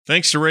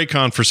Thanks to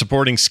Raycon for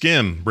supporting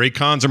Skim.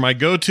 Raycons are my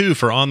go-to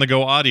for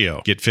on-the-go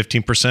audio. Get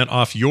 15%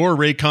 off your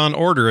Raycon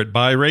order at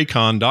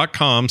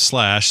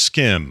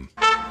buyraycon.com/skim.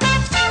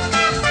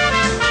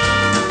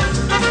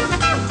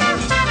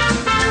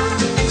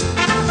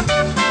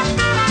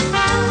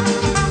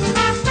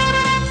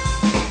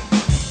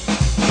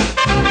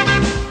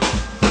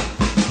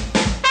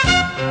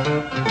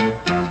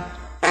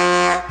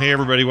 Hey,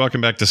 everybody.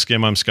 Welcome back to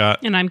Skim. I'm Scott.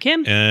 And I'm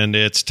Kim. And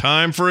it's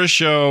time for a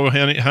show.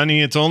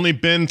 Honey, it's only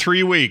been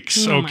 3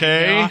 weeks,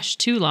 okay? Oh my gosh,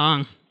 too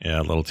long. Yeah,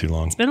 a little too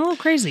long. It's been a little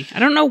crazy. I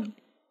don't know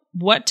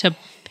what to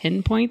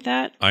pinpoint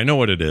that. I know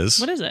what it is.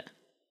 What is it?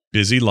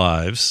 Busy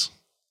lives.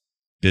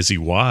 Busy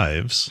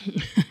wives.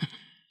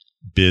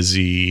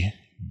 Busy.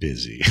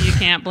 You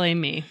can't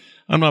blame me.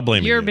 I'm not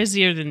blaming you. You're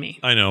busier than me.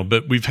 I know,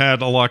 but we've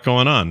had a lot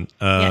going on.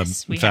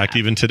 Yes, we in fact, have.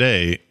 even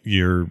today,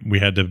 we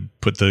had to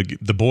put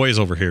the boys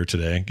over here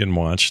today getting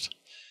watched.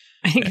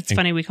 I think it's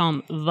funny we call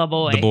him the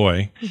boy. The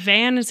boy.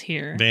 Van is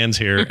here. Van's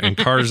here, and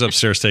Carter's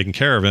upstairs taking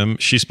care of him.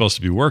 She's supposed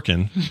to be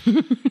working,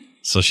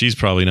 so she's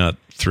probably not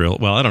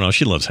thrilled. Well, I don't know.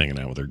 She loves hanging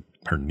out with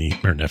her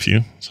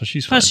nephew, so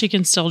she's fine. Plus, she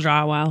can still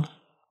draw while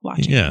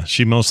watching. Yeah,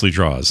 she mostly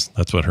draws.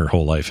 That's what her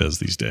whole life is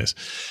these days.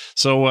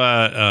 So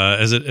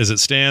as it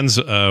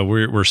stands,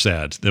 we're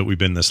sad that we've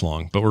been this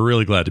long, but we're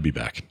really glad to be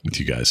back with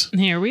you guys.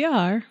 Here we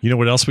are. You know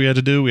what else we had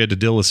to do? We had to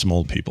deal with some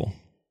old people.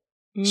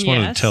 Just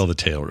wanted to tell the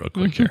tale real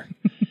quick here.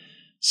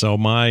 So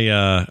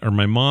my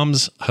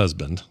mom's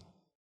husband,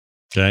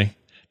 okay?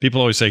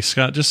 People always say,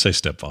 Scott, just say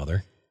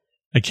stepfather.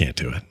 I can't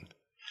do it.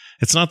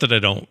 It's not that I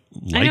don't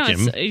like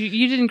him.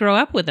 You didn't grow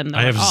up with him, though.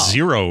 I have at all.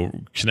 zero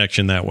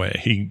connection that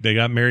way. They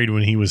got married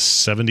when he was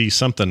 70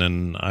 something,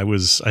 and I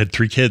had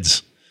 3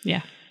 kids.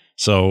 Yeah.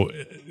 So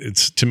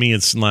to me,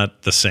 it's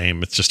not the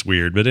same. It's just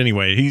weird. But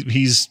anyway,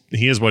 he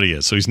is what he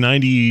is. So he's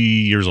 90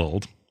 years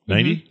old.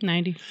 90? Mm-hmm.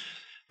 90.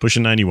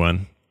 Pushing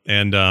 91.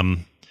 And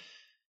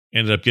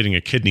ended up getting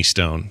a kidney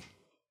stone.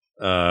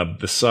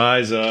 The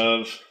size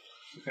of...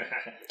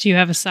 Do you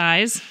have a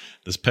size?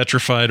 This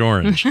petrified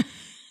orange.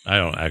 I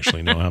don't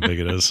actually know how big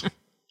it is.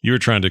 You were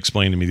trying to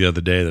explain to me the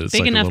other day that it's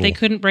big like enough a little, they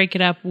couldn't break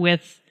it up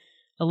with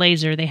a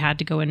laser. They had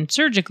to go in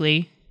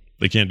surgically.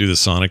 They can't do the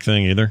sonic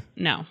thing either?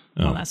 No.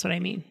 Oh. Well, that's what I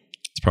mean.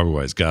 That's probably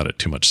why he's got it.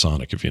 Too much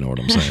sonic, if you know what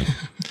I'm saying.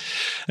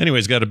 Anyway,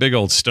 he's got a big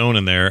old stone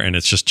in there, and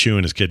it's just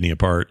chewing his kidney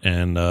apart,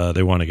 and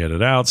they want to get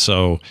it out.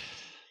 So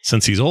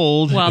since he's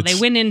old... Well, they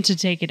went in to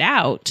take it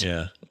out.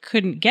 Yeah.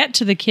 Couldn't get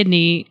to the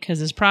kidney because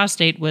his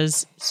prostate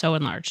was so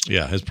enlarged.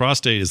 Yeah, his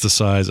prostate is the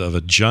size of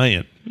a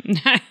giant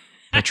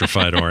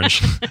petrified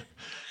orange.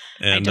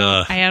 And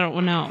I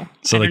don't know.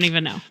 So I don't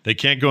even know. They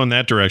can't go in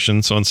that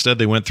direction, so instead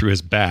they went through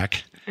his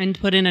back. And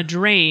put in a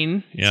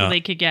drain Yeah. so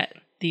they could get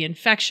the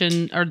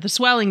infection or the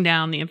swelling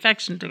down, the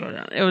infection to go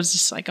down. It was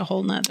just like a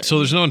whole nother. So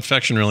there's no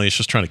infection really. It's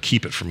just trying to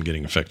keep it from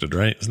getting infected,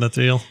 right? Isn't that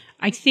the deal?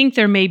 I think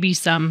there may be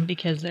some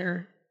because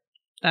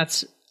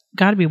that's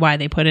got to be why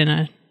they put in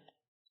a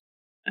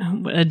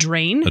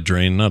drain. A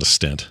drain, not a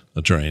stent.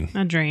 A drain.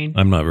 A drain.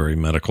 I'm not very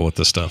medical with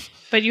this stuff.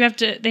 But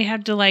they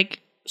have to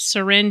like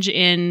syringe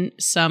in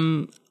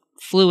some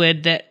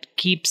fluid that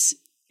keeps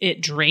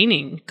it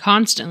draining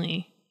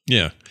constantly.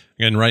 Yeah.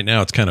 And right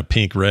now it's kind of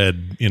pink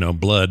red,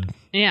 blood.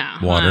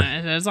 Yeah. Water.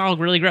 It's all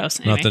really gross.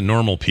 Anyway. Not the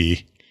normal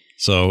pee.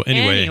 So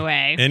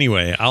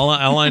anyway, all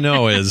I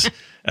know is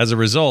as a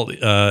result,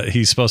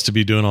 he's supposed to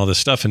be doing all this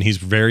stuff, and he's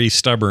very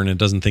stubborn and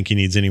doesn't think he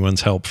needs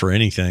anyone's help for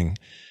anything.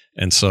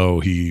 And so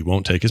he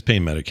won't take his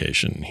pain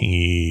medication.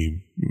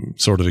 He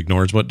sort of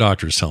ignores what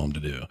doctors tell him to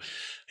do.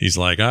 He's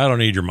like, I don't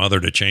need your mother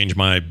to change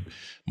my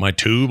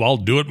tube. I'll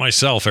do it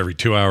myself every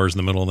 2 hours in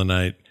the middle of the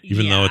night,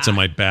 even though it's in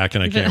my back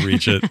and I can't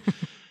reach it.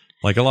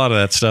 Like a lot of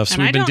that stuff. So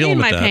and we've been dealing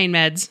with that. I don't need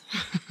my pain meds.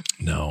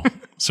 No.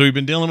 So we've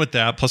been dealing with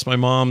that. Plus my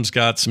mom's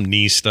got some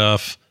knee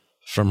stuff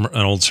from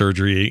an old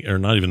surgery, or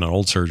not even an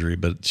old surgery,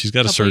 but she's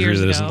got a surgery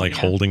that isn't like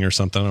holding or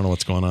something. I don't know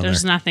what's going on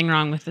There's nothing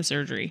wrong with the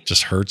surgery.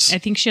 Just hurts. I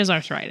think she has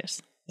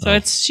arthritis. So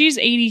she's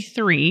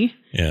 83.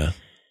 Yeah.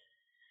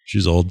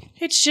 She's old.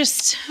 It's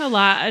just a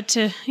lot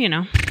to,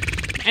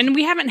 and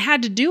we haven't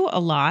had to do a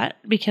lot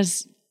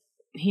because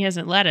he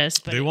hasn't let us.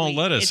 But they won't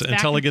let us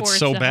until it gets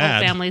so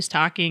bad. The whole family's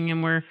talking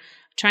and we're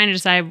trying to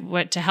decide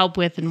what to help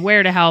with and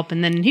where to help.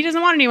 And then he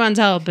doesn't want anyone's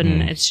help.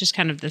 And it's just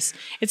kind of this,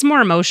 it's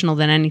more emotional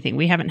than anything.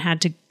 We haven't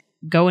had to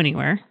go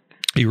anywhere.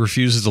 He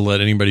refuses to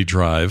let anybody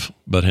drive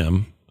but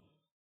him.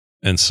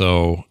 And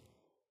so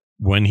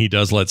when he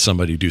does let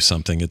somebody do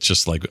something, it's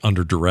just like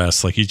under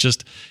duress. Like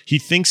he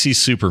thinks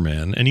he's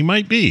Superman, and he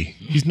might be.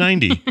 He's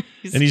 90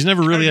 and he's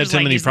never really had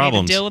too many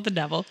problems. Deal with the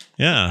devil.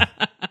 Yeah.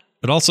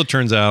 It also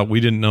turns out,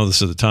 we didn't know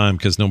this at the time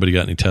because nobody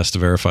got any tests to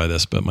verify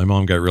this, but my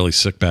mom got really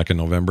sick back in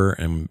November,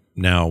 and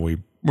now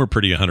we're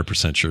pretty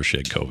 100% sure she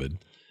had COVID.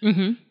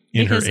 Mm-hmm.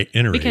 In her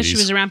 80s. Because she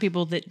was around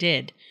people that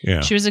did.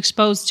 Yeah. She was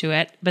exposed to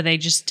it, but they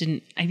just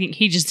didn't. I think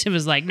he just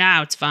was like,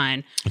 nah, it's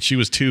fine. And she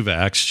was 2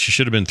 vaxxed. She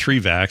should have been 3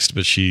 vaxxed,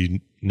 but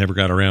she never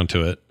got around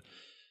to it.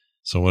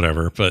 So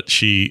whatever. But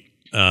she,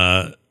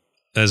 as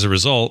a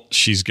result,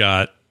 she's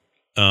got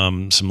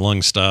some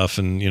lung stuff,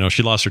 and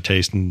she lost her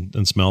taste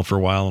and smell for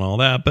a while and all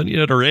that. But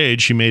at her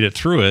age, she made it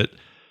through it,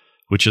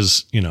 which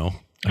is a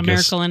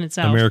miracle in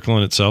itself. A miracle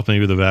in itself.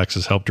 Maybe the vax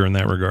has helped her in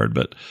that regard.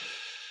 But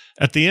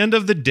at the end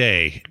of the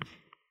day,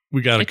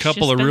 we got a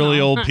couple of really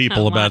old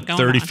people about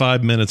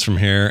 35 minutes from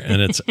here,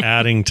 and it's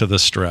adding to the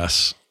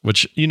stress,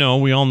 which, we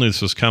all knew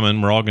this was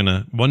coming. We're all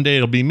one day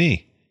it'll be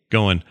me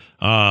going,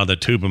 the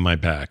tube in my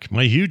back,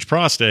 my huge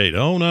prostate.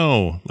 Oh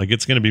no. Like,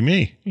 it's going to be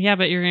me. Yeah.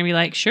 But you're going to be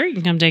like, sure, you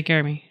can come take care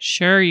of me.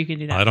 Sure. You can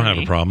do that. I don't have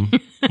a problem.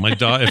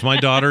 If my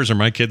daughters or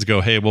my kids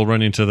go, hey, we'll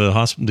run into the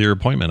hospital, your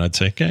appointment, I'd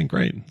say, okay,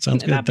 great.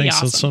 Sounds good. Thanks.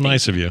 Awesome. That's so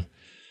nice of you.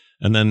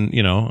 And then,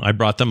 I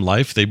brought them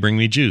life. They bring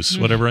me juice,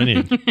 whatever I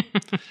need.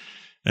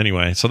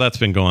 Anyway, so that's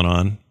been going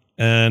on.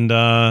 And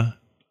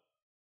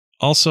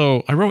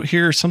also, I wrote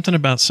here something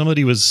about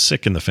somebody was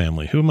sick in the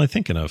family. Who am I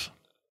thinking of?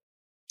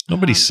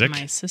 Nobody's sick.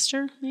 My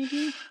sister,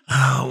 maybe?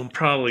 Oh,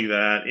 probably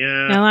that.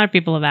 Yeah. A lot of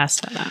people have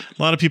asked about that.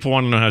 A lot of people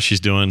want to know how she's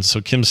doing. So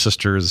Kim's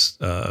sister is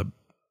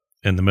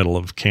in the middle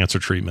of cancer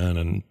treatment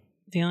and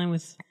dealing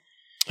with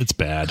it's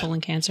bad.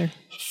 Colon cancer.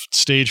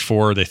 Stage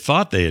 4. They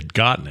thought they had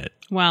gotten it.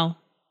 Well,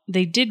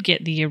 they did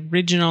get the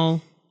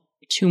original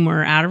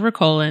tumor out of her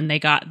colon. They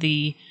got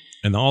the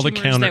all the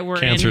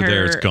cancer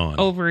there is gone.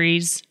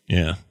 Ovaries.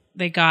 Yeah.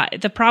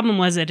 The problem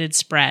was it had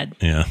spread.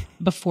 Yeah.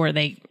 Before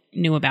they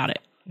knew about it.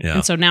 Yeah.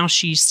 And so now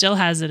she still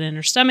has it in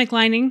her stomach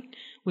lining,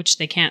 which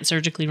they can't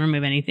surgically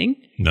remove anything.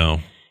 No.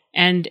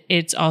 And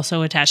it's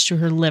also attached to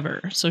her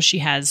liver. So she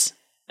has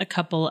a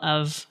couple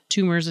of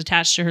tumors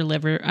attached to her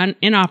liver,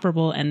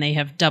 inoperable, and they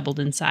have doubled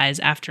in size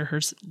after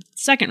her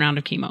second round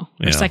of chemo.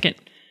 Or second,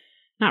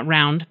 not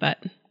round,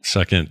 but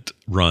second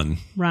run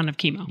of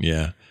chemo.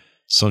 Yeah.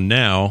 So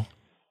now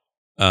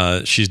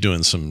she's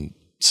doing some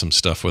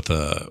stuff with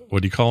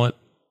what do you call it?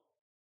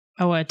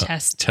 Oh, a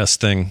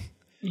testing.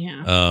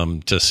 Yeah.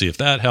 To see if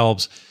that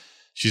helps.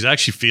 She's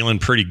actually feeling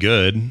pretty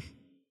good.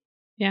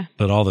 Yeah.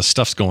 But all the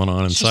stuff's going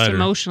on inside her. It's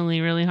emotionally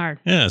really hard.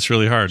 Yeah, it's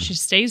really hard. She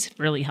stays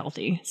really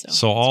healthy.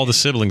 So all the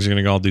siblings are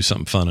going to all do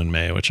something fun in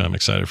May, which I'm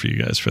excited for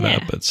you guys for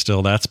that. But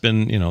still, that's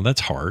been, that's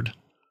hard.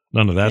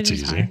 None of that's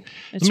easy.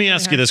 Let me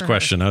ask you this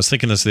question. I was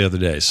thinking this the other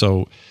day.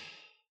 So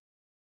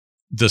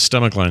the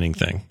stomach lining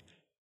thing,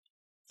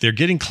 they're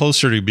getting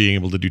closer to being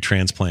able to do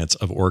transplants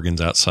of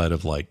organs outside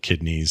of like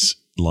kidneys,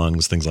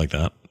 lungs, things like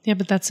that. Yeah,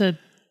 but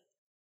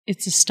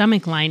it's a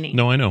stomach lining.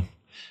 No, I know.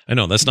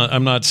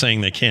 I'm not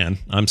saying they can.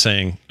 I'm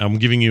saying I'm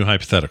giving you a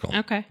hypothetical.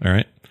 Okay. All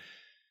right.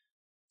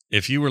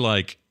 If you were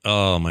like,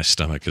 oh, my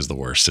stomach is the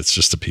worst. It's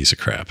just a piece of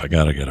crap. I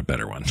got to get a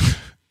better one.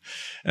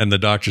 And the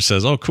doctor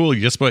says, oh, cool.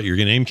 Guess what? Your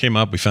name came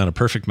up. We found a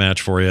perfect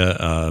match for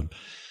you.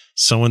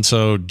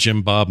 So-and-so,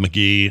 Jim Bob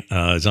McGee,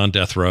 is on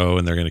death row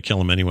and they're going to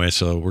kill him anyway.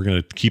 So we're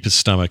going to keep his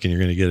stomach and you're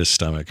going to get his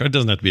stomach. Or it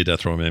doesn't have to be a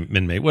death row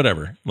inmate,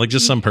 whatever. Like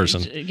just some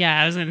person.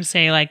 Yeah. I was going to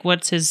say like,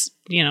 what's his,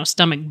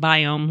 stomach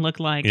biome look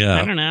like? Yeah.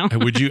 I don't know.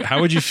 How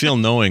would you feel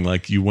knowing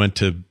like you were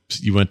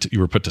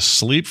put to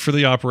sleep for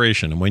the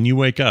operation. And when you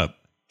wake up,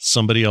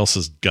 somebody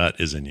else's gut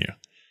is in you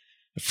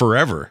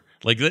forever.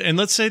 Like, and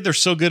let's say they're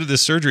so good at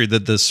this surgery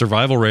that the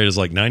survival rate is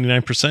like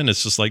 99%.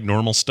 It's just like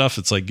normal stuff.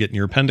 It's like getting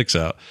your appendix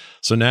out.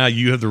 So now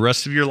you have the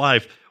rest of your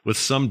life with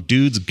some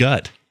dude's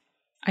gut.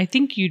 I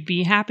think you'd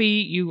be happy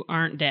you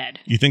aren't dead.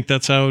 You think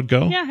that's how it would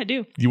go? Yeah, I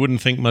do. You wouldn't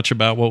think much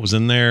about what was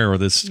in there or what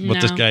this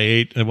guy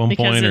ate at one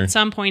point? Because at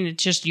some point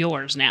it's just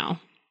yours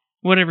now.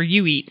 Whatever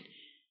you eat,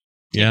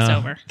 it's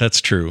over. That's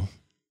true.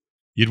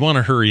 You'd want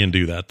to hurry and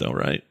do that though,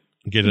 right?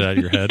 Get it out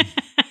of your head.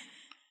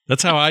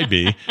 That's how I'd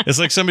be. It's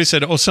like somebody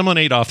said, oh, someone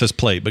ate off this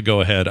plate, but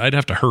go ahead. I'd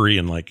have to hurry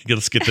and like,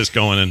 let's get this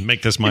going and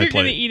make this my plate.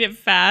 You're going to eat it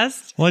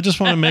fast? Well, I just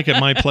want to make it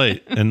my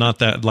plate and not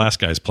that last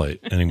guy's plate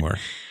anymore.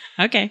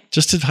 Okay.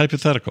 Just a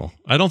hypothetical.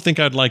 I don't think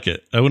I'd like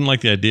it. I wouldn't like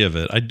the idea of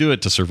it. I'd do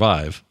it to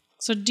survive.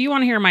 So do you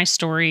want to hear my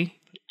story?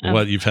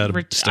 What, you've had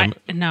a stomach?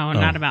 No,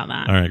 not about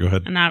that. All right, go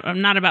ahead.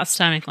 I'm not about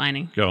stomach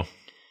lining. Go.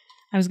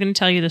 I was going to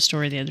tell you the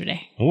story the other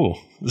day. Oh,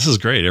 this is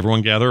great.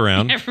 Everyone gather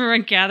around.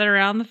 Everyone gather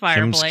around the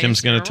fireplace.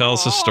 Kim's going to tell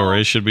us a story.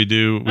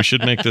 We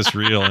should make this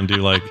real and do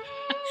like,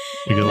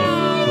 you get a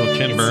little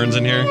Ken Burns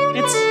in here.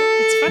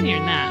 It's funnier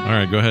than that. All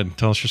right, go ahead.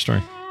 Tell us your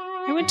story.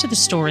 I went to the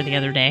store the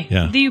other day.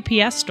 Yeah. The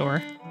UPS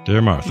store.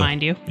 Dear Martha.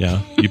 Mind you.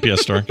 Yeah.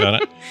 UPS store.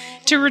 Got it.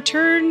 To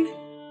return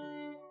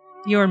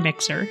your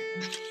mixer.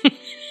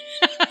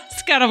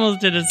 Scott almost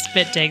did a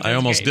spit take. I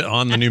almost did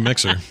on the new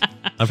mixer.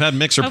 I've had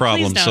mixer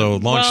problems, so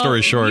long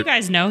story short. You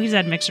guys know he's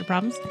had mixer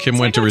problems. Kim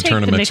went to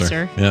return a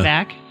mixer.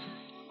 Back.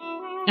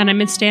 And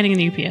I'm standing in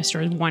the UPS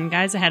store. One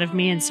guy's ahead of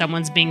me and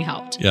someone's being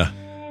helped. Yeah.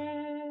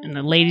 And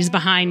the lady's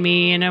behind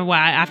me. And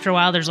after a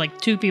while, there's like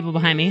two people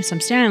behind me. So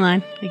I'm standing in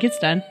line. It gets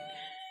done.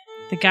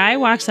 The guy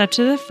walks up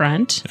to the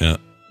front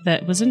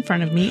that was in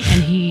front of me.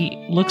 And he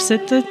looks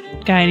at the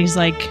guy and he's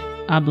like,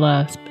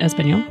 habla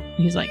español?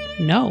 And he's like,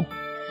 no.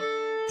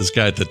 This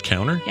guy at the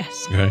counter?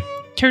 Yes. Okay.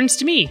 Turns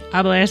to me.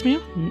 Habla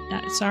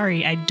español?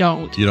 Sorry, I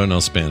don't. You don't know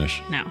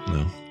Spanish? No.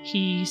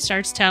 He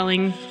starts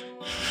telling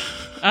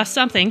us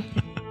something.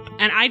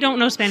 And I don't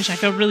know Spanish. I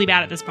feel really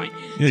bad at this point.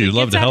 Yeah, you'd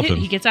love to help him.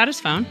 He gets out his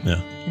phone.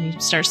 Yeah. And he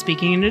starts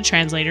speaking into a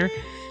translator.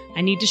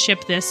 I need to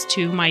ship this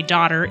to my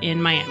daughter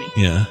in Miami.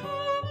 Yeah.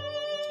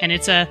 And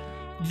it's a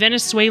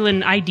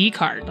Venezuelan ID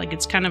card. Like,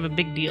 it's kind of a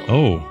big deal.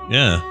 Oh,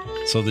 yeah.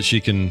 So that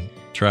she can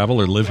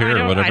travel or live here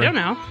or whatever? I don't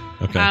know.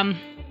 Okay.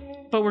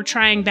 But we're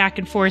trying back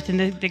and forth. And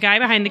the guy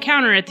behind the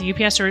counter at the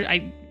UPS store,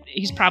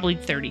 he's probably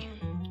 30.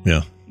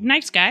 Yeah.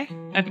 Nice guy.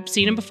 I've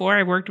seen him before.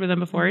 I worked with him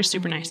before. He's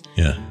super nice.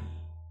 Yeah.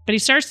 But he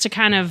starts to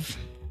kind of,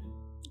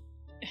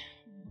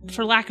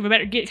 for lack of a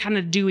better, get kind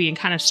of dewy and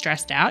kind of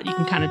stressed out. You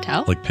can kind of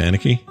tell. Like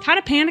panicky? Kind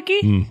of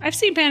panicky. I've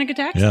seen panic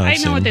attacks. Yeah, I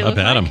know what they look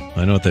like. I've had them.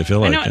 I know what they feel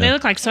like. I know what they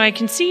look like. So I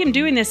can see him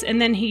doing this,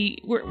 and then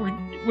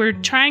we're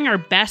trying our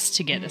best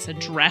to get his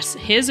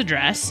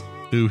address.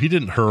 Ooh, he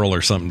didn't hurl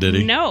or something, did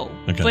he? No.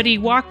 Okay. But he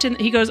walked in.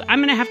 He goes, "I'm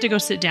going to have to go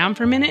sit down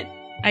for a minute.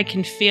 I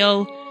can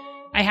feel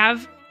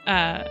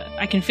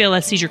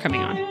a seizure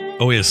coming on."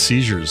 Oh, he has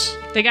seizures.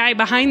 The guy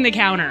behind the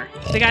counter,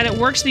 the guy that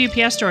works the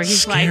UPS store,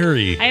 he's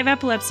Scary. like, "I have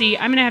epilepsy.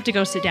 I'm going to have to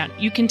go sit down."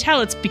 You can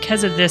tell it's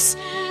because of this.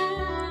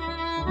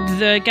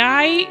 The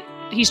guy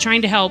he's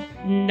trying to help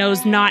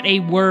knows not a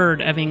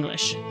word of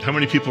English. How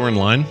many people are in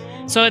line?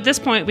 So at this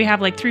point, we have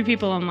like 3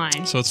 people in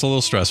line. So it's a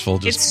little stressful.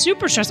 It's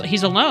super stressful.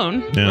 He's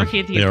alone working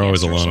at the UPS they're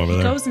always store. alone over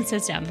there. He goes and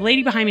sits down. The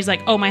lady behind me is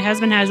like, "Oh, my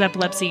husband has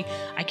epilepsy.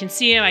 I can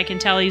see him. I can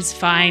tell he's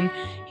fine.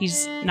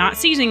 He's not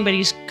seizing, but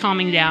he's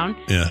calming down.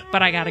 Yeah.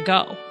 But I got to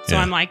go." So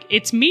I'm like,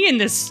 it's me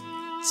and this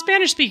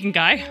Spanish-speaking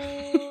guy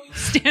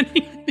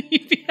standing at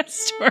the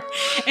UPS store.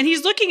 And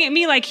he's looking at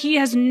me like he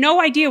has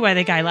no idea why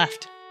the guy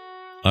left.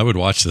 I would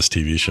watch this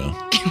TV show.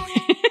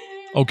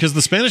 Oh, because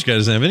the Spanish guy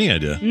doesn't have any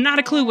idea. Not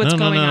a clue what's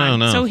going on.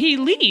 No. So he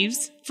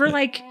leaves for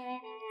like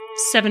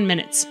 7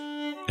 minutes.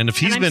 And if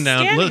he's been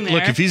down,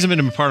 look, if he's been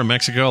in a part of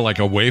Mexico, like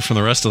away from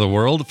the rest of the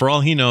world, for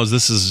all he knows,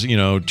 this is,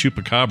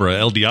 Chupacabra,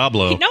 El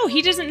Diablo. No,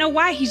 he doesn't know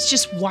why. He's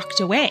just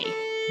walked away.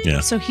 Yeah.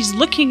 So he's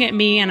looking at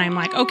me and I'm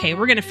like, okay,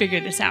 we're going to figure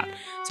this out.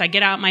 So I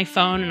get out my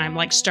phone and I'm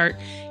like,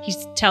 he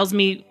tells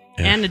me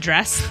an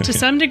address to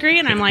some degree.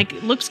 And I'm like,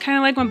 looks kind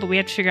of like one, but we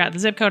have to figure out the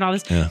zip code, all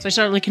this. Yeah. So I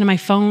start looking at my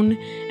phone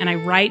and I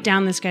write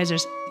down this guy's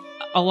address.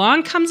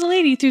 Along comes a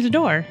lady through the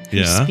door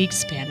who speaks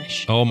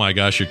Spanish. Oh my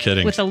gosh, you're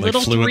kidding. With a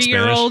little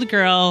 3-year-old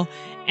girl.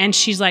 And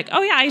she's like,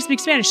 "Oh yeah, I speak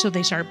Spanish." So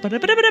they start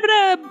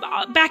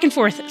back and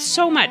forth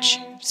so much,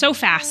 so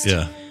fast.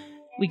 Yeah.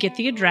 We get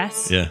the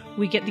address. Yeah.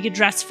 We get the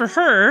address for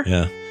her.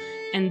 Yeah.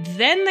 And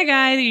then the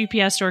guy at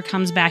the UPS store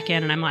comes back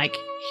in and I'm like,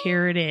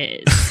 here it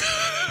is.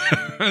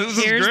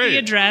 Here's the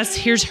address.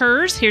 Here's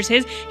hers. Here's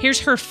his. Here's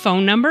her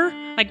phone number.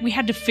 Like, we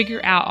had to figure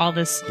out all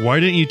this.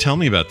 Why didn't you tell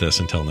me about this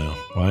until now?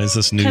 Why is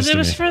this news to me? Because it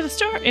was for the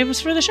story. It was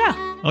for the show.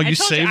 Oh, you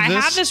saved this? I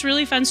have this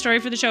really fun story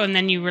for the show, and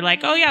then you were like,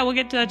 "Oh yeah, we'll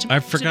get to that today. I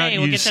forgot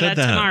we'll you get to said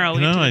that tomorrow.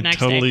 No, I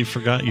totally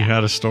forgot you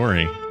had a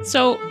story.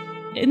 So,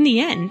 in the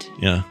end,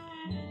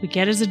 we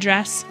get his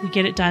address. We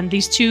get it done.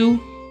 These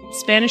 2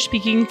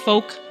 Spanish-speaking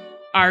folk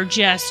are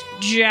just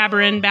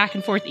jabbering back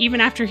and forth. Even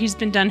after he's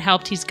been done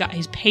helped, he's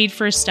paid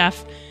for his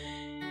stuff.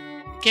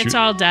 Gets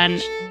all done.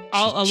 She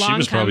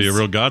was probably a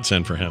real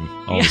godsend for him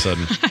all of a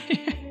sudden.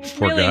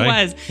 Poor really guy.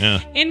 Was. Yeah.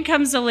 In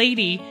comes a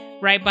lady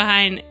right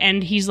behind,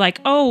 and he's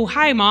like, "Oh,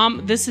 hi,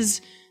 Mom. This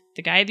is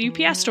the guy at the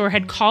UPS store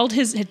had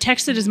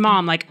texted his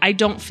mom, like, I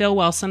don't feel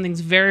well. Something's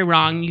very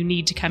wrong. You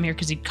need to come here,"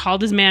 because he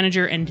called his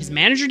manager, and his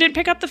manager didn't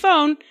pick up the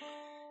phone.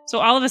 So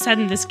all of a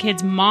sudden, this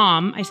kid's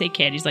mom, I say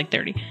kid, he's like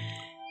 30.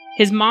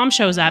 His mom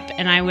shows up,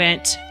 and I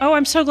went, "Oh,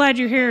 I'm so glad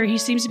you're here. He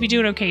seems to be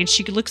doing okay." And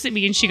she looks at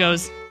me, and she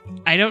goes,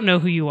 "I don't know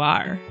who you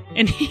are."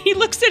 And he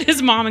looks at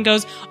his mom and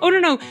goes, "Oh,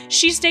 no.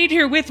 She stayed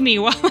here with me."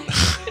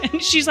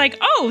 And she's like,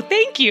 "Oh,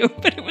 thank you."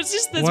 But it was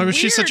just this Why was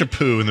she such a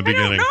poo in the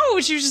beginning? I don't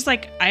know. She was just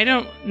like, "I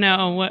don't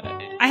know."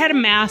 I had a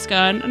mask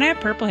on, and I have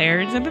purple hair.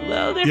 It's a little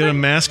different. You had a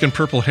mask and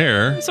purple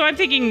hair. So I'm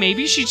thinking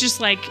maybe she's just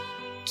like,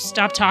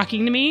 "Stop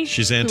talking to me."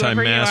 She's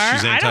anti-mask.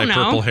 She's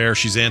anti-purple hair.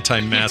 She's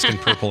anti-mask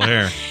and purple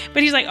hair.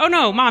 But he's like, "Oh,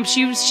 no, Mom.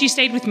 She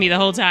stayed with me the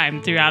whole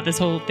time throughout this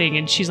whole thing."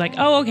 And she's like,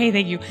 "Oh, okay,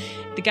 thank you."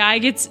 The guy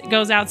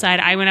goes outside.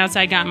 I went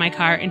outside, got in my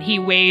car, and he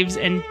waves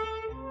and,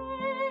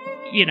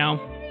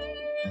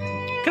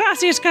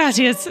 gracias.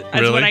 That's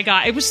really? what I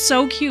got. It was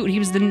so cute. He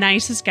was the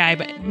nicest guy,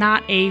 but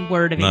not a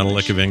word of English. Not a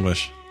lick of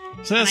English.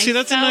 So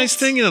that's a nice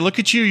thing. Look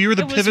at you. You were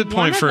the pivot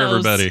point for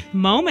everybody.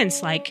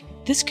 Moments like,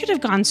 this could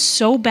have gone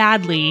so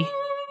badly.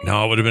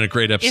 No, it would have been a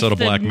great episode of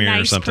Black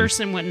Mirror or something. The nice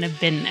person wouldn't have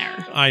been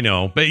there. I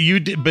know, but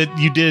you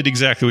did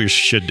exactly what you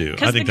should do.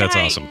 I think that's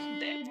awesome.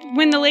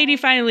 When the lady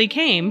finally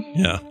came,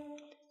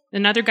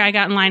 another guy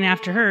got in line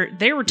after her.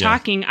 They were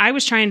talking. I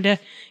was trying to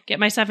get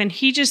my stuff, and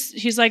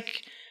he's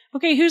like,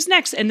 "Okay, who's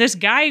next?" And this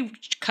guy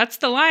cuts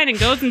the line and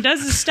goes and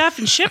does his stuff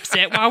and ships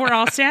it while we're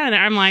all standing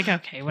there. I'm like,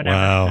 okay, whatever.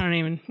 Wow. I don't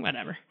even,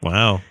 whatever.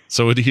 Wow.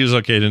 So he was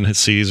okay, didn't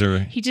seize or...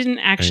 He didn't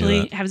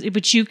actually have,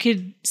 but you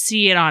could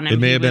see it on him. It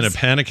may have been a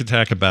panic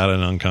attack about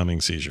an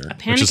oncoming seizure, a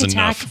panic which is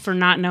attack enough. For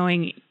not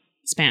knowing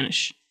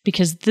Spanish,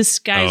 because this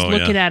guy's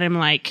looking at him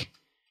like...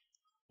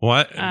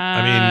 What?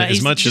 I mean,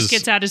 as much as... He just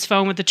gets out his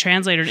phone with the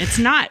translator, and it's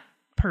not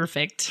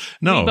perfect.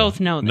 No. We both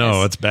know this.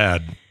 No, it's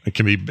bad. It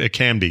can be. But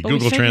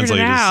Google Translate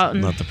is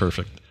not the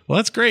perfect. Well,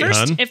 that's great,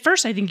 hon. At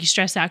first, I think he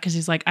stressed out because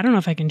he's like, I don't know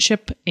if I can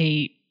ship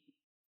a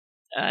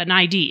an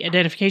ID,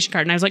 identification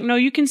card. And I was like, no,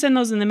 you can send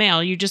those in the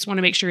mail. You just want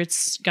to make sure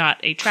it's got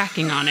a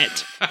tracking on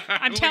it.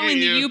 I'm telling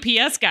the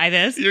UPS guy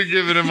this. You're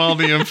giving him all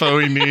the info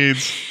he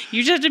needs.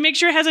 You just have to make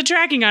sure it has a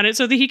tracking on it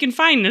so that he can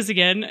find this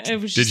again.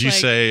 Did you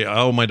say,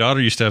 oh, my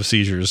daughter used to have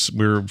seizures.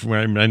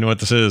 I know what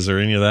this is, or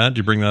any of that? Did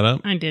you bring that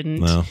up? I didn't.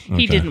 No? Okay.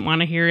 He didn't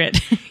want to hear it.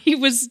 He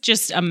was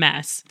just a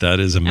mess.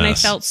 That is a mess. And I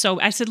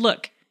felt I said,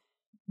 look,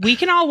 we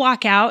can all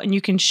walk out and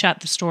you can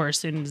shut the store as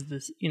soon as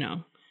this,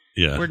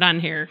 we're done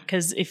here.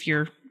 Because if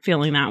you're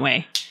feeling that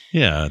way.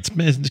 Yeah,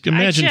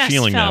 imagine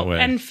feeling that way.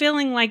 And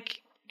feeling like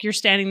you're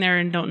standing there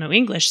and don't know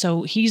English.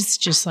 So he's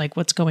just like,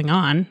 what's going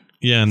on?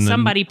 Yeah, and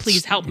somebody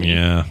please help me.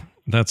 Yeah,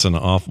 that's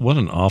what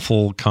an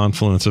awful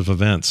confluence of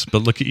events. But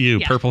look at you,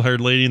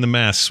 purple-haired lady in the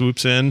mask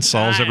swoops in,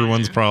 solves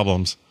everyone's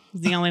problems.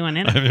 He's the only one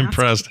in. I'm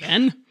impressed.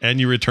 Again. And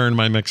you returned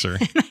my mixer.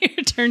 I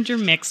returned your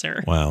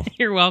mixer. Wow.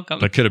 You're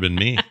welcome. That could have been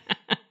me.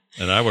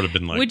 And I would have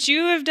been like... Would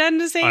you have done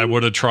the same? I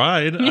would have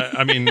tried.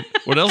 I mean,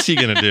 what else are you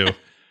going to do?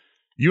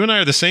 You and I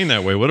are the same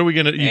that way. What are we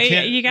going to...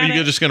 Are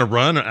you just going to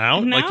run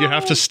out? No, like, you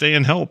have to stay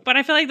and help. But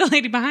I feel like the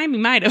lady behind me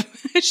might have.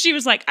 She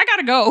was like, I got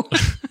to go.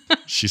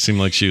 She seemed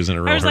like she was in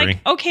a real hurry. I was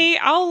like, okay,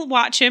 I'll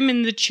watch him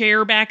in the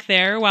chair back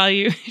there while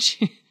you...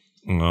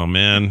 Oh,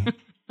 man.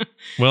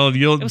 Well,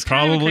 you'll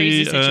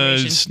probably... I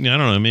don't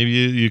know. Maybe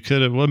you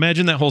could have... Well,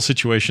 imagine that whole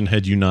situation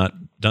had you not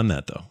done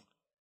that, though.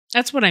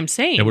 That's what I'm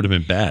saying. It would have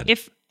been bad.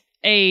 If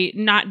a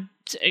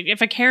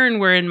Karen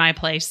were in my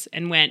place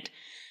and went...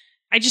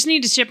 I just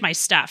need to ship my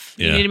stuff.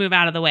 You need to move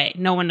out of the way.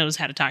 No one knows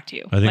how to talk to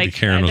you. I think the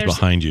Karen was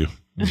behind you.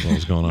 That's what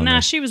was going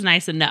on. She was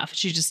nice enough.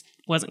 She just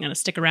wasn't going to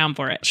stick around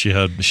for it. She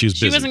was busy.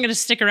 She wasn't going to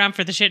stick around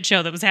for the shit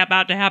show that was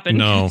about to happen.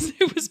 No.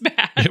 It was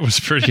bad. It was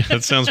pretty.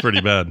 That sounds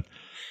pretty bad.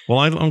 Well,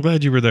 I'm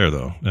glad you were there,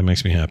 though. That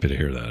makes me happy to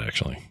hear that,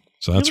 actually.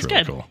 So that's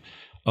really cool.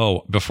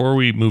 Oh, before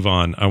we move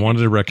on, I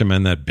wanted to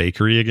recommend that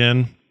bakery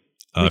again.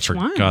 Which one?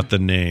 I forgot the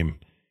name.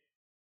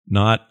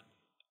 Not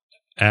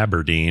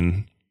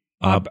Aberdeen.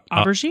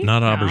 Aubergine?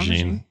 Not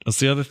aubergine. What's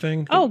the other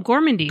thing? Oh,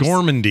 Gourmandies.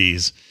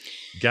 Gourmandies.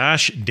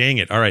 Gosh dang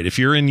it. All right. If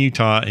you're in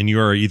Utah and you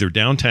are either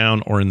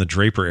downtown or in the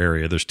Draper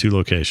area, there's 2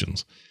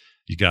 locations.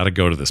 You got to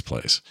go to this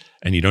place.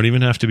 And you don't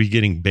even have to be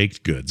getting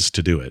baked goods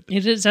to do it.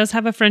 It does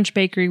have a French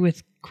bakery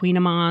with Queen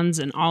Amands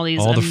and all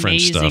the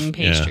French stuff.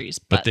 Pastries.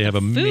 Yeah. But they have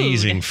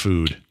amazing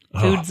food.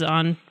 Food's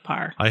on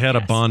par. I had a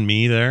banh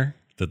mi there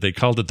that they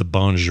called it the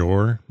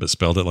bonjour, but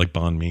spelled it like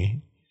banh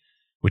mi,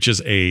 which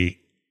is a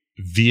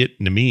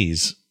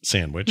Vietnamese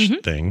sandwich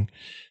thing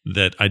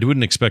that I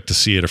wouldn't expect to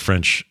see at a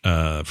French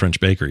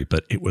bakery,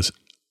 but it was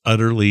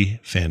utterly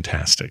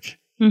fantastic.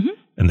 Mm-hmm.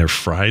 And their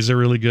fries are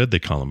really good. They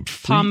call them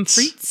pommes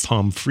frites.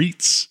 Pommes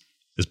frites.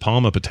 Is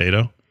palm a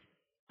potato?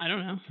 I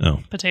don't know.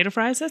 Oh. Potato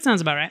fries? That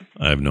sounds about right.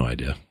 I have no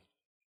idea.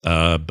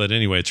 But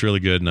anyway, it's really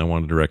good, and I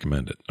wanted to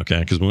recommend it. Okay,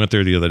 because we went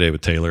there the other day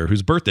with Taylor,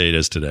 whose birthday it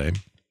is today.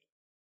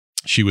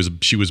 She was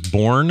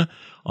born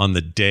on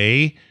the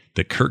day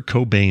that Kurt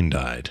Cobain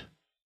died.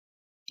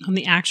 On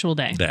the actual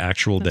day. The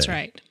actual day. That's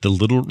right. The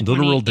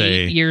literal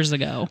day. Years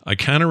ago. I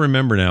kind of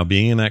remember now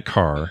being in that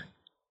car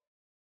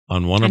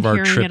on one of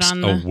our trips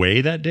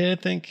away that day, I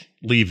think,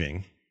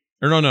 leaving.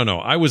 Or no.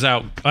 I was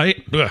out. I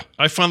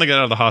finally got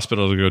out of the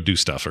hospital to go do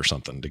stuff or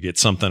something, to get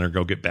something or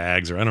go get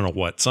bags or I don't know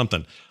what,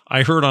 something.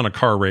 I heard on a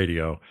car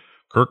radio,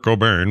 Kurt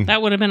Cobain.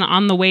 That would have been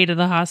on the way to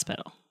the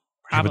hospital.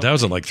 Yeah, but that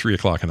was at like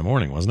 3:00 in the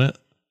morning, wasn't it?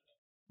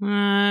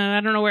 I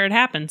don't know where it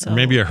happened. So or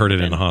maybe I heard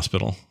it in a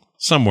hospital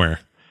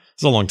somewhere.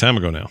 It's a long time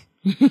ago now.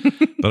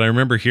 But I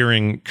remember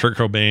hearing Kurt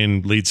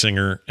Cobain, lead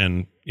singer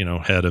and,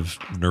 head of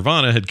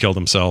Nirvana, had killed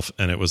himself.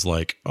 And it was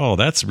like, oh,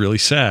 that's really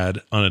sad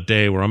on a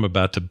day where I'm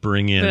about to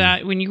bring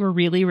in. When you were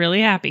really,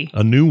 really happy.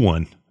 A new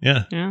one.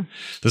 Yeah. Yeah.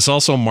 This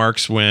also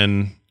marks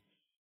when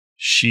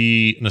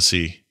let's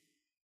see.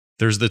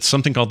 There's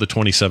something called the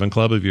 27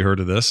 Club. Have you heard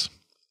of this?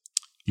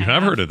 You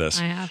have heard of this.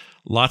 I have.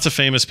 Lots of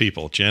famous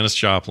people. Janis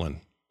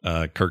Joplin,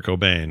 Kurt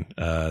Cobain,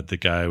 the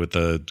guy with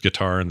the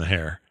guitar and the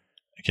hair.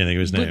 I can't think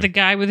of his name. The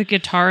guy with the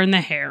guitar and the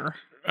hair.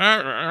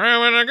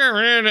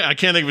 I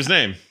can't think of his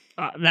name.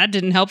 That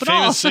didn't help at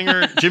all. Famous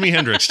singer, Jimi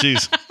Hendrix.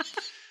 Jeez.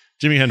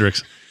 Jimi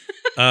Hendrix.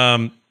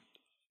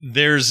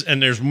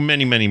 There's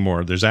many, many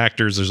more. There's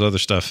actors. There's other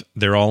stuff.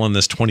 They're all in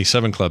this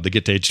 27 Club. They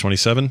get to age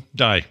 27,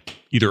 die.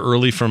 Either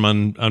early from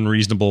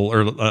unreasonable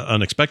or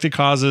unexpected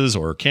causes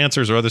or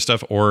cancers or other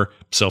stuff or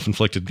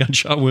self-inflicted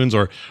gunshot wounds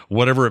or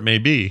whatever it may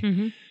be.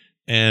 Mm-hmm.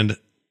 And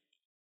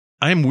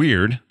I'm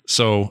weird.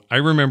 So I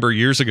remember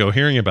years ago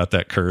hearing about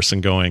that curse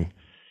and going,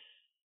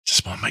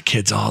 just want my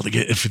kids all to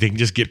if they can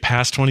just get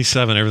past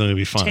 27, everything will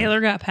be fine. Taylor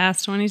got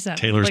past 27.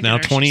 Taylor's now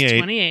 28. She's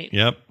 28.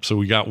 Yep. So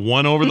we got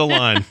one over the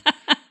line.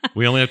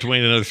 We only have to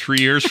wait another 3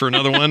 years for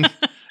another one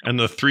and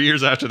the 3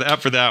 years after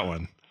that for that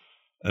one.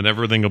 And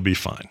everything will be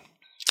fine.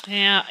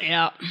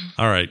 Yeah.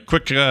 All right.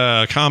 Quick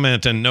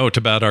comment and note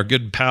about our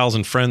good pals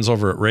and friends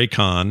over at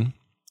Raycon.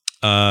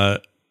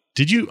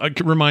 Did you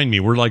remind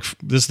me? We're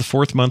this is the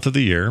 4th month of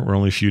the year. We're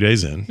only a few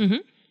days in. Mm-hmm.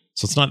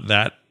 So it's not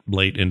that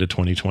late into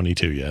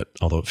 2022 yet,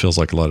 although it feels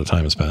like a lot of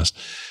time has passed.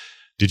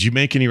 Did you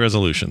make any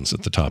resolutions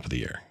at the top of the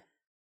year?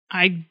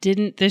 I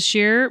didn't this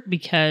year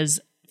because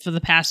for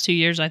the past 2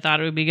 years I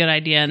thought it would be a good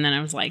idea, and then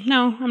I was like,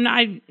 no, I'm not.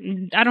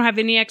 I don't have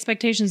any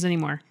expectations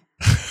anymore.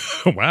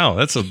 Wow,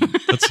 that's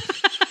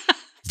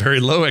very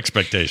low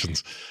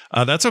expectations.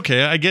 That's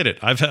okay. I get it.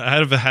 I've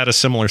had a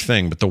similar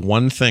thing, but the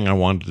one thing I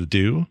wanted to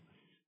do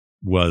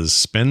was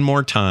spend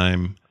more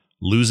time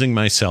losing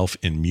myself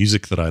in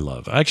music that I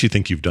love. I actually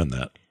think you've done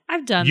that.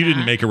 I've done You that.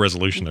 didn't make a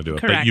resolution to do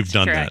it, but you've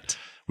done that.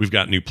 We've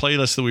got new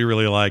playlists that we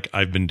really like.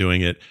 I've been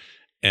doing it.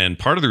 And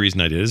part of the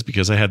reason I did is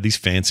because I had these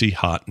fancy,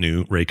 hot,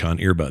 new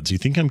Raycon earbuds. You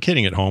think I'm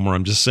kidding at home or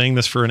I'm just saying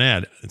this for an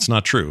ad. It's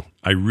not true.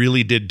 I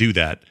really did do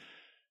that.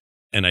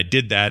 And I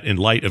did that in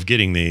light of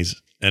getting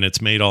these, and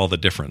it's made all the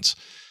difference.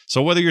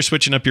 So whether you're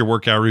switching up your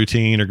workout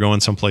routine or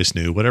going someplace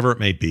new, whatever it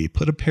may be,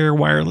 put a pair of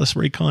wireless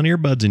Raycon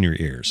earbuds in your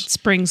ears.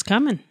 Spring's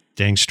coming.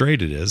 Dang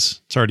straight it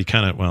is. It's already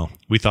kind of, well,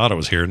 we thought it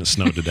was here and it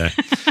snowed today.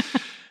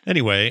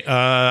 Anyway,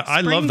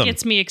 I love them. Spring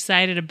gets me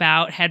excited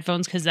about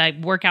headphones because I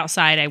work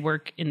outside. I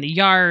work in the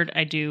yard.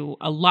 I do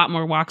a lot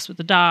more walks with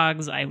the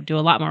dogs. I do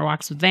a lot more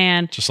walks with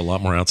Van. Just a lot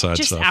more outside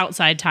stuff. Just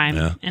outside time.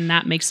 Yeah. And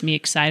that makes me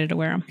excited to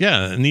wear them.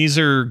 Yeah, and these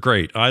are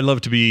great. I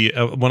love to be,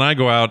 when I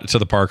go out to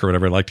the park or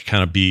whatever, I like to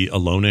kind of be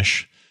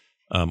alone-ish.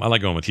 I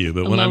like going with you,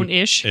 but when I'm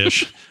ish. I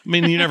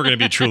mean, you're never going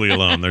to be truly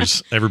alone.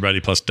 There's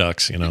everybody plus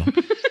ducks, you know.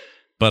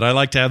 But I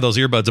like to have those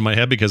earbuds in my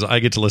head because I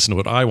get to listen to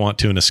what I want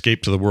to and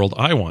escape to the world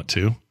I want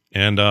to.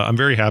 And I'm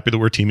very happy that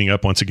we're teaming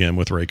up once again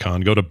with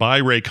Raycon. Go to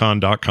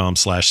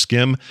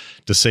buyraycon.com/skim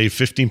to save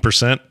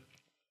 15%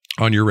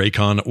 on your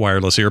Raycon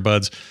wireless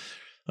earbuds.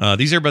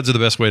 These earbuds are the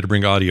best way to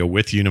bring audio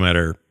with you no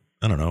matter,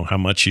 I don't know, how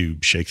much you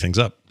shake things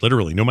up.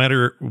 Literally, no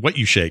matter what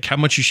you shake, how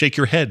much you shake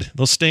your head,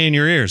 they'll stay in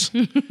your ears.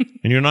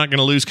 And you're not going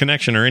to lose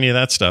connection or any of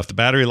that stuff. The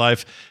battery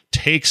life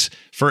takes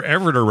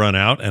forever to run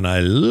out, and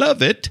I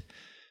love it.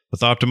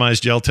 With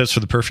optimized gel tips for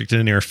the perfect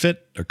in-ear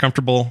fit, they're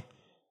comfortable.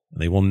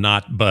 They will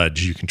not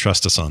budge. You can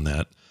trust us on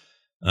that.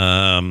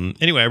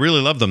 Anyway, I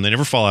really love them. They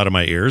never fall out of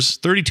my ears.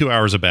 32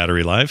 hours of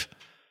battery life,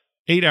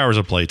 8 hours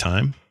of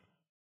playtime.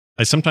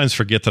 I sometimes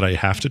forget that I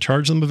have to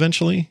charge them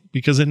eventually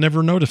because it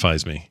never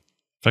notifies me.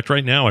 In fact,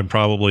 right now, I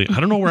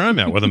don't know where I'm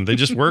at with them. They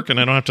just work and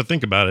I don't have to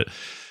think about it.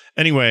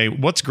 Anyway,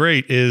 what's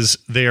great is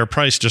they are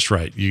priced just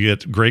right. You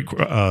get great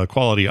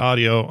quality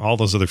audio, all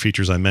those other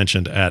features I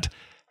mentioned at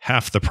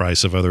half the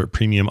price of other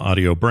premium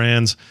audio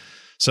brands.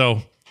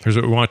 So here's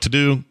what we want to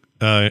do.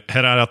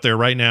 Head out there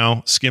right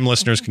now. Skim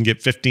listeners can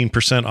get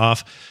 15%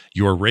 off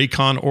your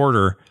Raycon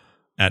order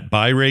at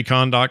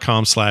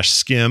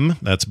buyraycon.com/skim.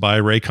 That's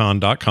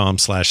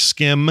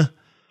buyraycon.com/skim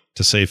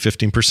to save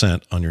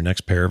 15% on your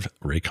next pair of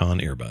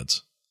Raycon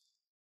earbuds.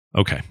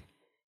 Okay.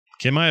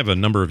 Kim, I have a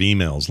number of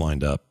emails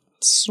lined up.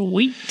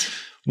 Sweet.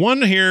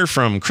 One here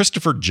from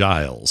Christopher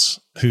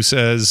Giles, who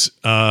says,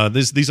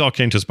 these all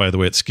came to us, by the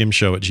way, at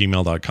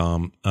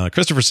skimshow@gmail.com.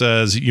 Christopher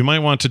says, you might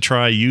want to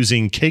try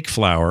using cake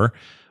flour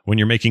when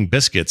you're making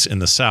biscuits in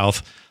the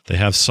South. They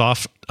have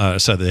soft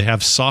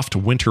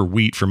winter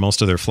wheat for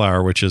most of their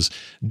flour, which is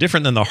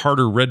different than the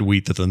harder red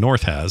wheat that the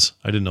North has.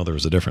 I didn't know there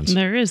was a difference.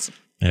 There is.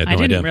 I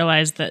didn't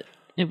realize that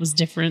it was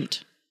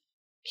different.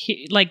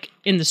 Like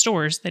in the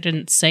stores, they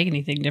didn't say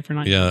anything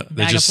different on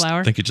bag of flour.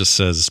 I think it just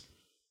says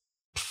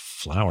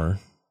flour.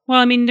 Well,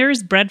 I mean,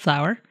 there's bread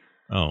flour.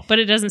 Oh. But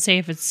it doesn't say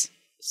if it's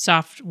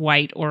soft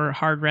white or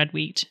hard red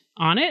wheat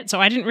on it. So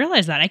I didn't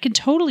realize that. I could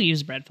totally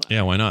use bread flour.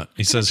 Yeah, why not?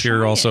 He says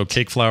here also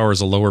cake flour is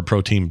a lower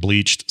protein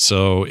bleached,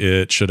 so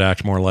it should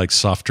act more like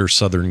softer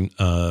southern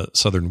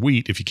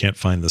wheat if you can't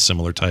find the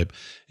similar type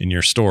in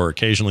your store.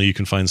 Occasionally you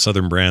can find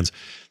southern brands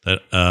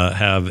that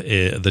have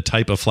the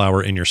type of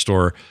flour in your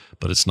store,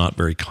 but it's not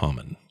very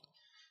common.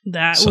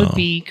 That would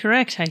be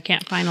correct. I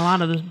can't find a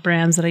lot of the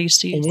brands that I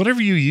used to use.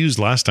 Whatever you used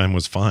last time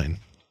was fine.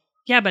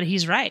 Yeah, but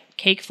he's right.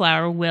 Cake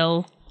flour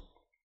will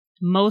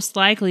most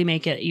likely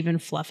make it even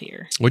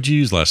fluffier. What'd you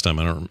use last time?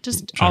 I don't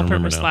just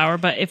all-purpose flour.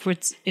 But if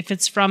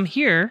it's from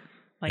here,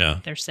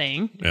 like they're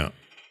saying,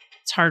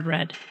 it's hard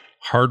red.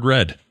 Hard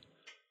red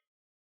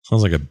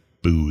sounds like a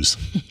booze.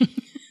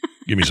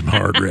 Give me some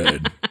hard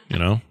red. You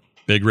know,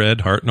 Big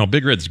Red. No,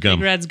 Big Red's gum.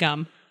 Big Red's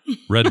gum.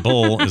 Red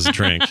Bull is a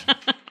drink.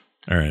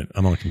 All right,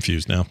 I'm all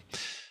confused now.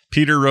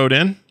 Peter wrote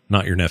in,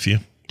 not your nephew,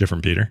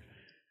 different Peter.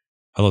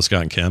 Hello,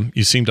 Scott and Kim.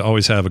 You seem to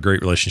always have a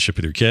great relationship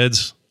with your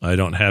kids. I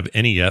don't have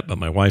any yet, but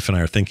my wife and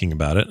I are thinking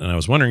about it. And I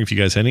was wondering if you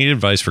guys had any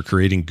advice for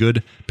creating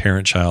good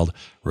parent-child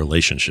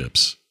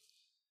relationships.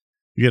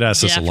 You get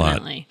asked this a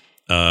lot.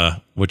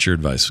 What's your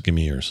advice? Give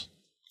me yours.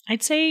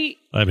 I'd say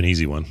I have an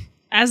easy one.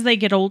 As they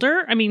get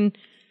older, I mean,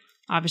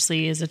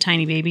 obviously as a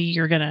tiny baby,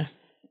 you're going to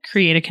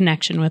create a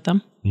connection with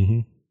them. Mm-hmm.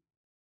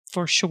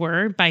 For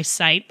sure. By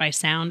sight, by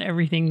sound,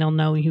 everything, they'll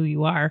know who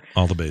you are.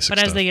 All the basic stuff.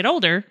 But as they get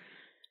older,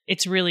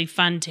 it's really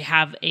fun to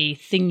have a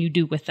thing you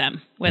do with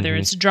them, whether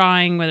it's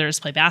drawing, whether it's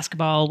play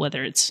basketball,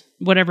 whether it's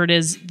whatever it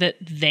is that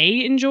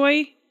they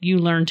enjoy, you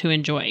learn to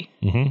enjoy.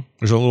 Mm-hmm.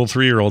 There's a little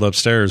 3-year-old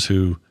upstairs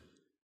who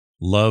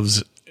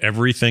loves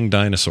everything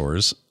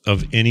dinosaurs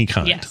of any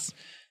kind. Yes.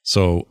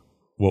 So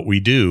what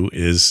we do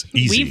is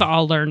easy. We've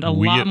all learned a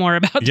lot more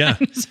about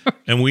dinosaurs.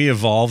 And we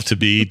evolved to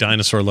be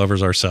dinosaur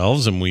lovers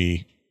ourselves, and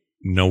we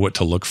know what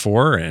to look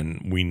for,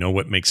 and we know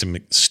what makes them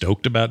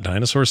stoked about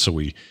dinosaurs, so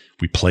we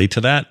play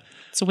to that.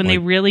 So when they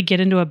really get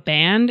into a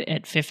band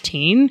at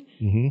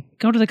 15,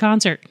 go to the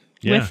concert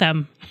with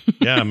them.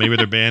 Yeah, maybe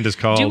their band is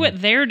called... Do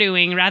what they're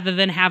doing rather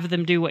than have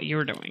them do what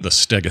you're doing. The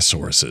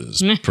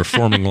Stegosauruses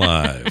performing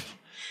live.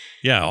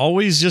 Yeah,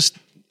 always just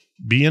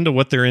be into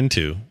what they're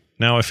into.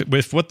 Now,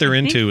 if what they're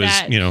into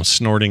is,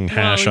 snorting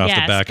hash off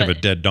the back of a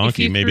dead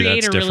donkey, maybe that's different.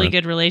 If you create a really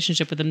good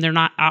relationship with them, they're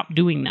not out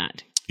doing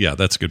that. Yeah,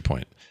 that's a good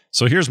point.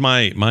 So here's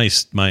my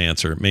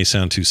answer. It may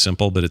sound too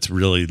simple, but it's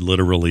really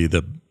literally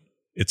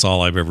it's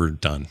all I've ever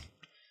done.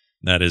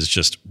 That is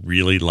just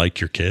really like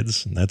your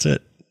kids, and that's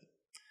it.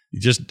 You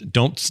just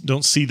don't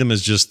see them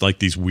as just like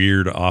these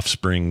weird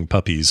offspring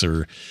puppies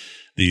or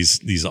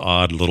these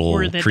odd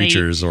little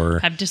creatures, or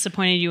have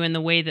disappointed you in the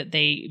way that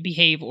they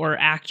behave or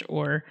act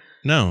or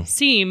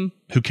seem.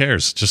 Who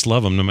cares? Just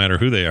love them no matter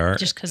who they are.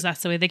 Just because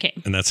that's the way they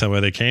came. And that's the way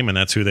they came, and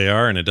that's who they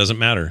are, and it doesn't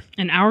matter.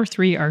 And our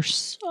three are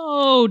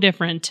so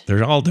different.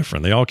 They're all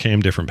different. They all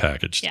came different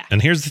packaged. Yeah.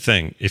 And here's the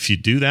thing. If you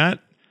do that,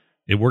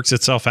 it works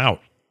itself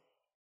out.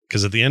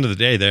 Because at the end of the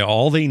day,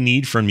 all they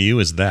need from you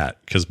is that.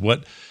 Because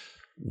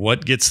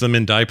what gets them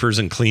in diapers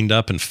and cleaned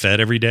up and fed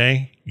every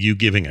day? You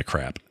giving a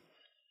crap.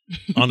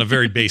 On a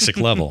very basic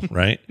level,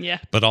 right? Yeah.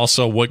 But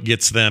also what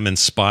gets them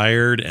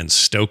inspired and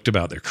stoked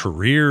about their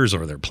careers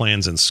or their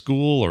plans in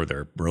school or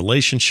their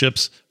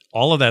relationships,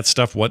 all of that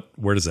stuff,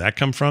 where does that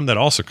come from? That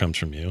also comes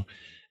from you.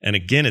 And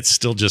again, it's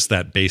still just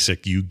that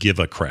basic, you give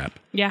a crap.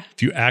 Yeah.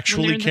 If you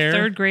actually care. In the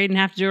third grade and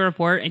have to do a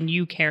report and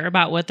you care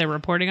about what they're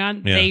reporting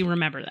on, they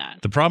remember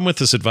that. The problem with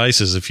this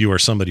advice is if you are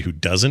somebody who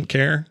doesn't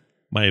care,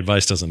 my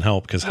advice doesn't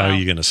help, because how are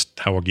you going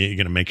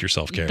to make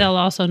yourself care? They'll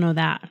also know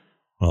that.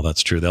 Well,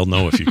 that's true. They'll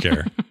know if you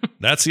care.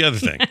 That's the other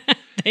thing.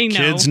 They know.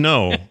 Kids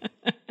know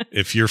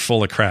if you're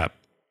full of crap.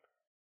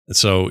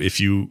 So if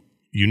you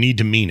need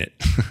to mean it.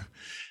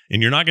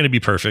 And you're not going to be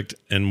perfect,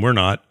 and we're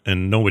not,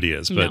 and nobody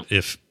is. But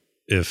if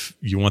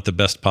you want the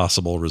best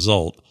possible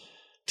result,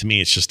 to me,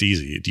 it's just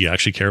easy. Do you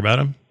actually care about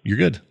them? You're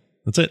good.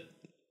 That's it.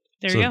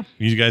 There you go.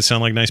 You guys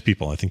sound like nice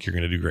people. I think you're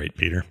going to do great,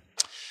 Peter.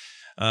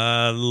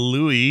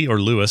 Louis,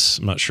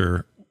 I'm not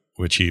sure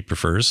which he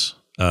prefers.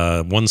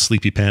 One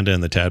Sleepy Panda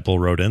and the Tadpole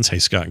wrote in, "Hey,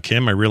 Scott and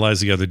Kim, I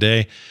realized the other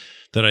day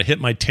that I hit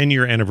my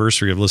 10-year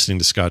anniversary of listening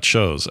to Scott's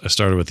shows. I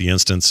started with The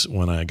Instance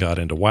when I got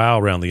into WoW,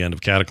 around the end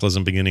of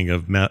Cataclysm, beginning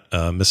of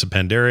Mists of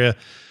Pandaria,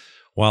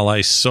 while I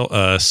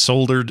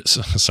soldered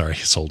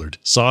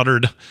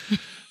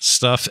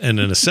stuff in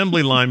an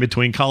assembly line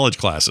between college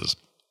classes.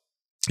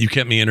 You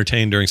kept me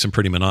entertained during some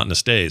pretty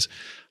monotonous days.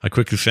 I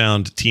quickly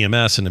found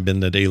TMS and have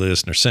been a daily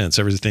listener since.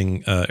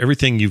 Everything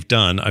you've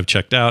done, I've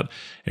checked out,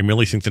 and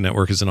really think the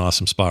network is an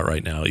awesome spot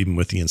right now, even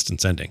with The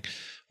Instance ending."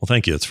 Well,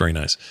 thank you. That's very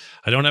nice.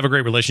 "I don't have a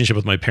great relationship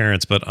with my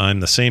parents, but I'm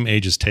the same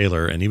age as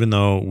Taylor, and even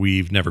though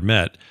we've never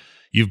met,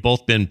 you've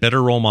both been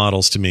better role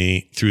models to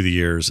me through the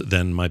years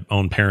than my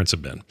own parents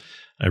have been.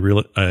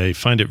 I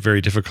find it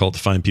very difficult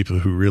to find people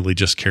who really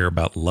just care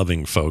about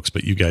loving folks,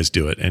 but you guys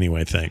do it.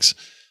 Anyway, thanks.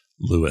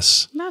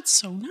 Lewis." That's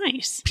so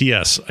nice.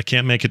 P.S. I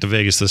can't make it to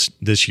Vegas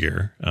this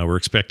year. We're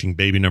expecting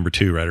baby number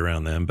 2 right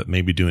around then, but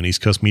maybe do an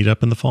East Coast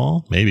meetup in the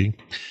fall. Maybe.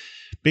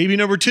 Baby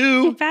number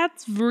 2.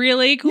 That's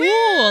really cool.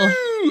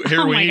 Here,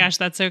 oh my gosh,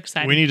 that's so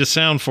exciting. We need a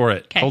sound for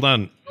it. Hold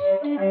on.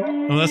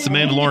 Oh, that's the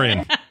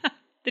Mandalorian.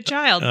 The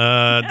child.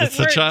 That's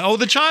the child. Oh,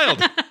 the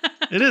child.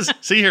 It is.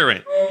 See here,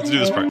 wait. Let's do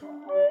this part.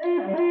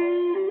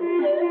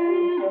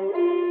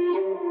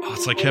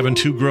 It's like having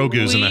 2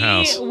 Grogus in the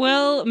house.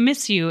 We'll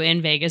miss you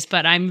in Vegas,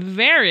 but I'm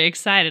very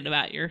excited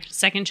about your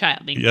second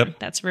child being born.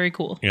 That's very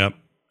cool. Yep.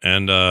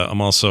 And I'm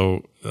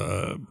also,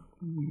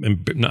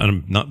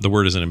 not the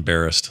word isn't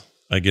embarrassed.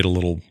 I get a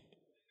little...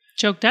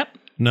 Choked up?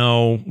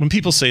 No. When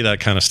people say that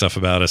kind of stuff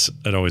about us,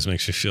 it always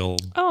makes me feel...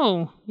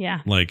 Oh,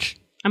 yeah. Like...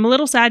 I'm a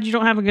little sad you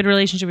don't have a good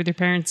relationship with your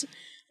parents,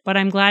 but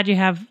I'm glad you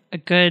have a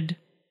good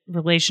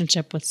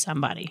relationship with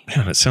somebody.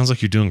 Man, it sounds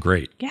like you're doing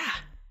great. Yeah.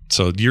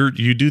 So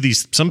you do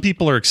these. Some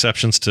people are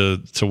exceptions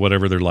to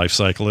whatever their life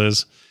cycle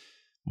is.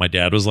 My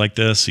dad was like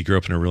this. He grew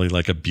up in a really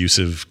like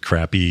abusive,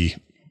 crappy.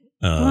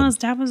 His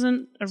dad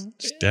wasn't.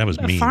 His dad was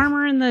mean.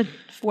 Farmer in the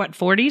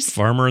 40s.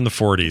 Farmer in the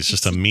 40s,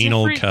 just a mean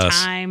old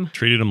cuss. Time.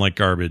 Treated him like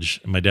garbage.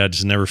 And my dad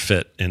just never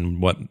fit in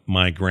what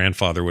my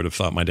grandfather would have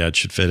thought my dad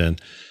should fit in,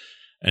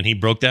 and he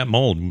broke that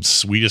mold.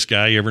 Sweetest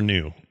guy you ever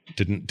knew.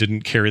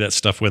 Didn't carry that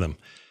stuff with him.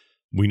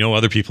 We know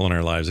other people in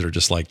our lives that are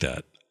just like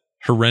that.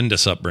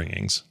 Horrendous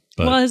upbringings.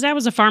 But, his dad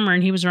was a farmer,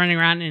 and he was running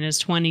around in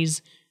his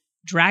 20s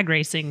drag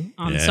racing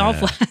on salt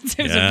flats.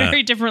 It was a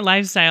very different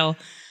lifestyle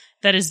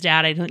that his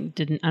dad, I think,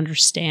 didn't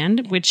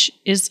understand, which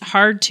is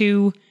hard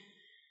to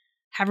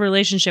have a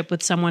relationship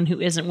with someone who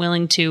isn't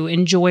willing to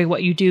enjoy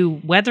what you do,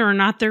 whether or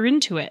not they're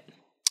into it.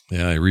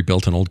 Yeah, I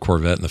rebuilt an old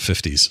Corvette in the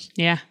 50s.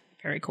 Yeah,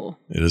 very cool.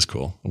 It is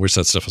cool. I wish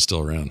that stuff was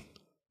still around.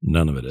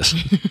 None of it is.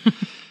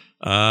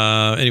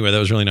 Anyway, that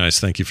was really nice.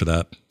 Thank you for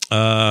that.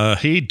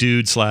 Hey,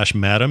 dude /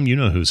 madam, you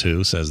know who's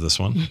who, says this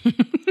one.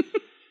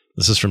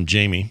 This is from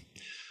Jamie.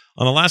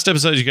 On the last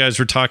episode, you guys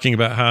were talking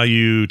about how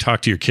you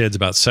talked to your kids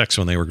about sex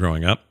when they were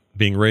growing up.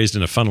 Being raised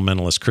in a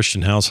fundamentalist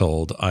Christian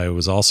household, I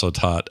was also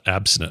taught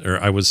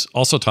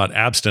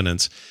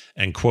abstinence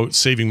and, quote,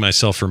 saving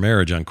myself for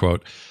marriage,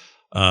 unquote.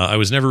 I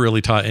was never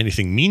really taught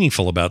anything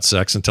meaningful about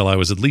sex until I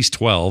was at least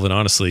 12, and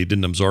honestly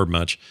didn't absorb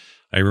much.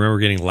 I remember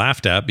getting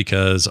laughed at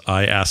because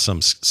I asked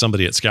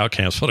somebody at scout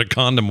camps what a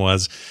condom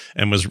was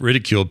and was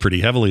ridiculed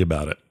pretty heavily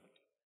about it.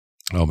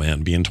 Oh,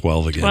 man, being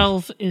 12 again.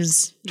 12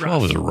 is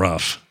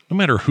rough. No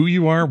matter who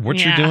you are,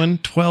 what you're doing,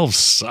 12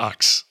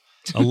 sucks.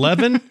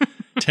 11,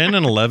 10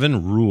 and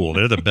 11 rule.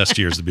 They're the best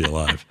years to be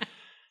alive.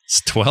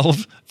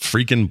 12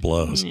 freaking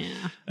blows. Yeah.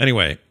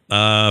 Anyway,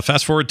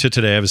 fast forward to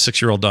today. I have a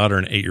 6-year-old daughter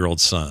and an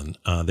 8-year-old son.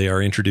 They are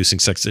introducing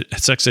sex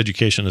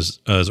education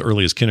as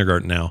early as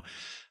kindergarten now,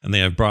 and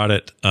they have brought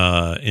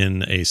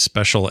in a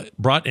special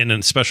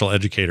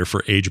educator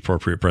for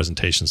age-appropriate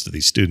presentations to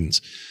these students.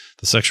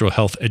 The sexual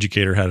health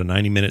educator had a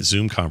 90-minute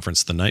Zoom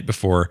conference the night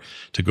before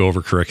to go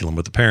over curriculum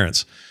with the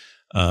parents.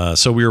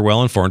 So we were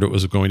well informed it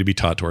was going to be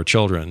taught to our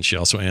children. She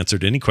also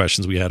answered any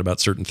questions we had about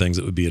certain things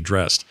that would be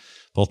addressed.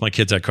 Both my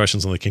kids had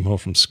questions when they came home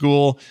from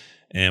school,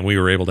 and we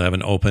were able to have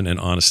an open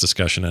and honest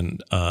discussion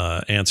and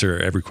answer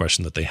every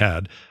question that they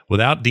had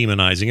without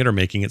demonizing it or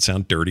making it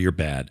sound dirty or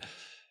bad.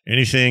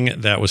 Anything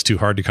that was too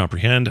hard to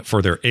comprehend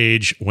for their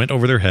age went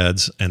over their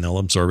heads, and they'll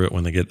absorb it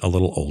when they get a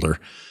little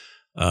older.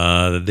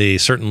 They're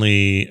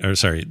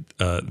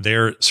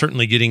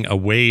certainly getting a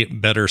way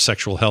better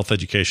sexual health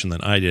education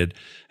than I did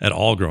at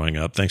all growing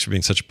up. Thanks for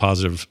being such a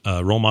positive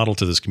role model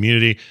to this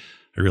community.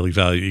 I really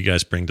value you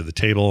guys bring to the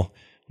table.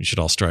 We should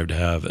all strive to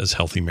have as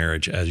healthy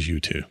marriage as you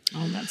two.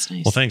 Oh, that's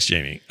nice. Well, thanks,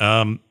 Jamie.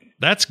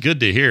 That's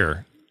good to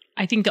hear.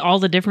 I think all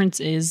the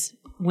difference is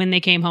when they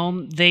came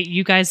home,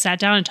 you guys sat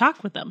down and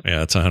talked with them.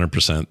 Yeah, it's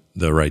 100%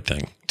 the right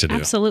thing to do.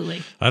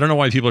 Absolutely. I don't know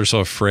why people are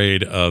so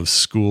afraid of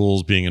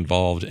schools being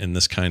involved in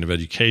this kind of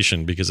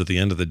education, because at the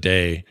end of the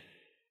day,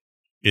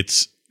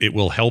 it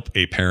will help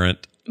a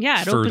parent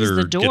it opens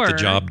the door get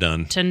the job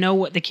done to know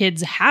what the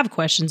kids have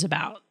questions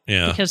about.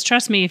 Yeah. Because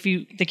trust me, if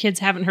the kids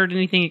haven't heard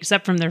anything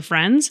except from their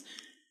friends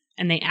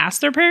and they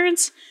ask their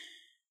parents,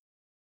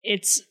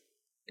 it's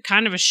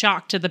kind of a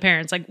shock to the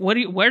parents. Like,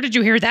 where did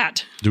you hear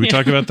that? Did we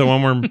talk about the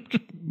one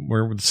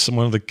where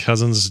one of the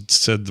cousins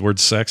said the word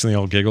sex and they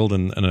all giggled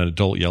and an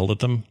adult yelled at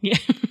them? Yeah.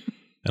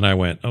 And I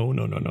went, oh,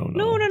 no.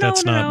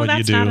 That's not what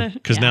you do.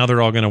 Because now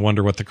they're all going to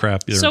wonder what the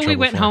crap they're in trouble for. So we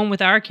went home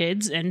with our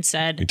kids and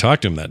said... We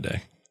talked to them that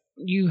day.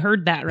 You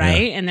heard that,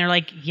 right? Yeah. And they're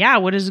like, yeah,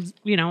 what is...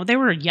 they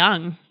were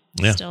young.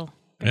 Yeah. Still.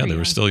 They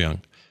were still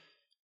young.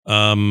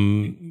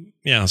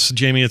 So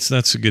Jamie,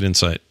 that's a good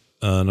insight.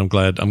 And I'm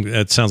glad.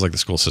 It sounds like the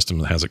school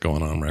system has it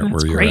going on right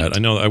where you're at.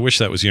 I wish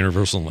that was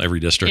universal in every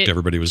district.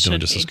 Everybody was doing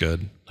just as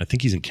good. I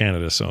think he's in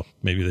Canada, so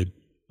maybe they,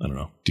 I don't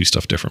know, do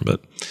stuff different.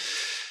 But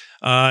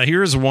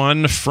here's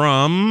one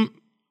from.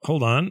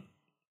 Hold on.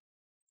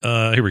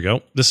 Here we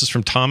go. This is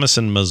from Thomas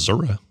in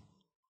Missouri.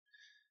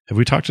 Have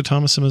we talked to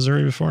Thomas in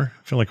Missouri before?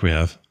 I feel like we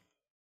have.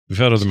 We've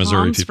had other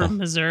Missouri people. From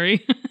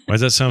Missouri. Why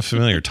does that sound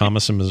familiar?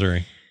 Thomas in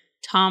Missouri.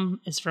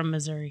 Tom is from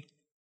Missouri.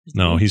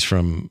 He's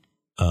from.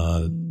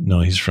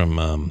 He's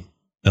from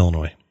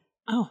Illinois.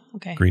 Oh,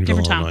 okay. Greenville,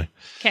 Illinois.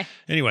 Okay.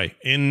 Anyway,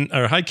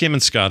 hi, Kim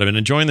and Scott. I've been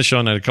enjoying the show,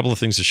 and I had a couple of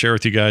things to share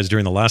with you guys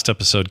during the last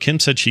episode. Kim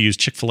said she used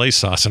Chick-fil-A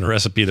sauce in a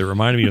recipe that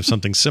reminded me of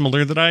something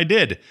similar that I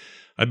did.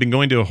 I've been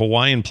going to a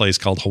Hawaiian place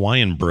called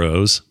Hawaiian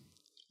Bros.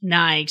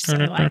 Nice. For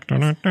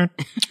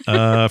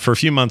a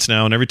few months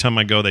now, and every time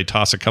I go, they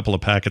toss a couple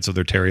of packets of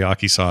their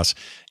teriyaki sauce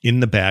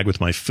in the bag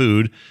with my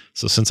food.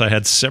 So since I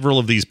had several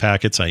of these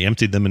packets, I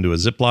emptied them into a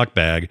Ziploc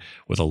bag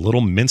with a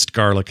little minced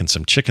garlic and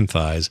some chicken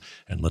thighs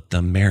and let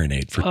them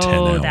marinate for 10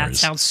 hours. Oh, that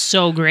sounds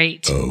so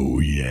great. Oh,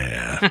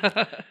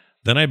 yeah.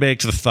 Then I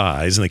baked the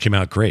thighs, and they came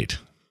out great.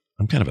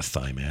 I'm kind of a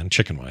thigh man,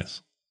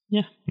 chicken-wise.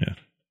 Yeah. Yeah.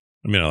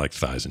 I mean, I like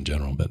thighs in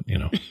general, but, you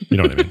know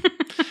what I mean.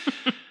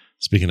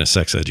 Speaking of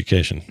sex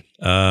education,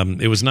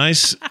 it was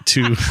nice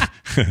to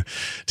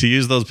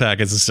use those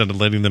packets instead of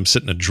letting them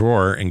sit in a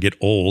drawer and get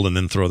old and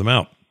then throw them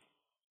out.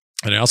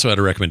 And I also had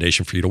a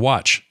recommendation for you to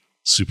watch,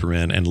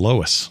 Superman and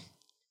Lois.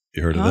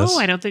 You heard of this? Oh,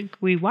 I don't think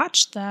we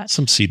watched that.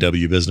 Some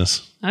CW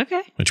business.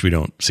 Okay. Which we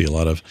don't see a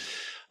lot of.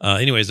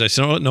 Anyways, I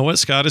know what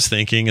Scott is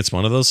thinking. It's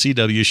one of those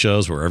CW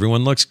shows where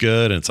everyone looks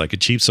good and it's like a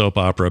cheap soap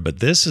opera, but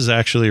this is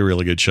actually a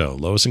really good show.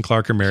 Lois and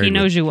Clark are married. He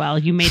knows you well.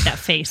 You made that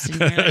face. And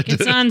you're like,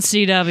 it's on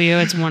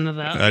CW. It's one of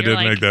those. I did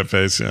make that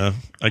face, yeah.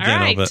 I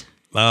can't help it.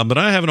 But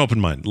I have an open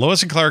mind.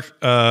 Lois and Clark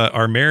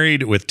are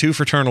married with 2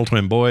 fraternal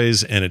twin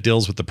boys, and it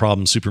deals with the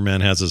problems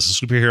Superman has as a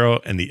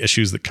superhero and the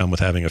issues that come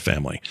with having a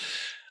family.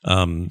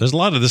 There's a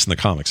lot of this in the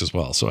comics as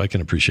well, so I can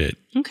appreciate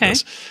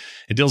this.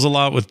 It deals a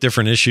lot with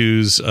different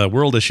issues,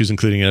 world issues,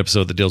 including an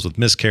episode that deals with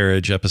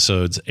miscarriage,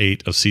 episodes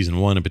 8 of season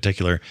 1 in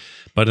particular,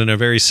 but in a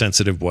very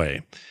sensitive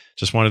way.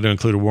 Just wanted to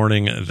include a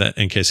warning that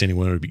in case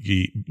anyone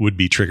would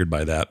be triggered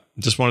by that.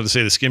 Just wanted to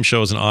say the Skim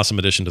Show is an awesome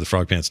addition to the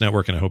Frog Pants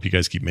Network, and I hope you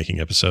guys keep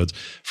making episodes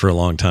for a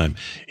long time,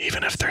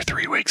 even if they're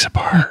 3 weeks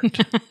apart.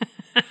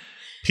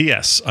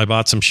 P.S. I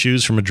bought some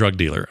shoes from a drug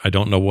dealer. I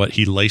don't know what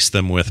he laced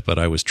them with, but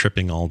I was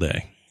tripping all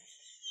day.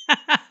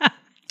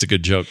 It's a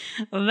good joke.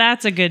 Well,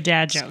 that's a good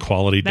dad joke. It's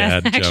quality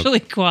dad joke. Actually,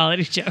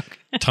 quality joke.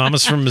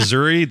 Thomas from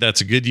Missouri.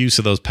 That's a good use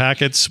of those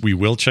packets. We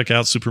will check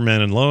out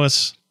Superman and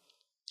Lois.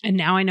 And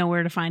now I know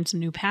where to find some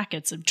new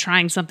packets of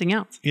trying something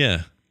else.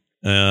 Yeah.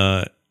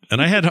 And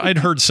I'd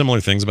heard similar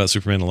things about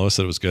Superman and Lois,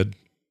 that it was good.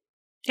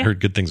 Yeah. I heard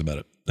good things about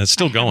it. It's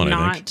still going,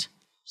 I think.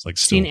 It's like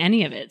seen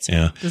any of it. So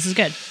yeah. This is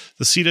good.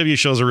 The CW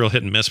shows are real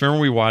hit and miss. Remember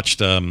we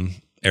watched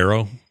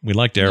Arrow? We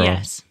liked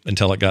Arrow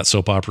until it got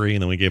soap opera-y,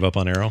 and then we gave up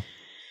on Arrow.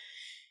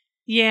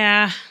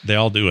 Yeah. They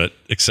all do it,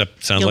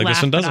 except sounds like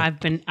this one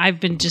doesn't. I've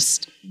been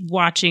just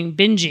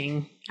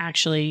binging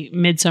actually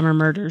Midsomer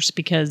Murders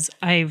because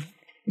I've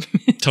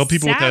tell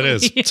people what that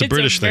is. It's a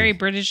British thing. Very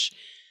British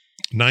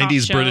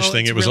 90s British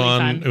thing. It was really on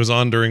fun. It was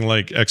on during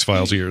like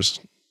X-Files years,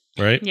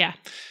 right? Yeah.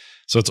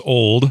 So it's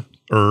old.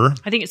 I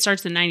think it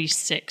starts in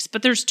 96,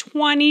 but there's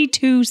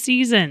 22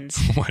 seasons.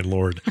 Oh my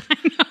Lord. I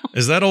know.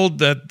 Is that old,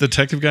 that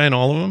detective guy in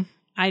all of them?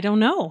 I don't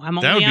know. I'm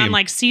only on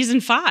like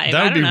season 5.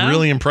 That would be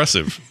really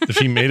impressive if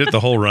he made it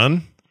the whole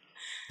run.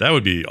 That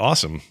would be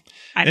awesome.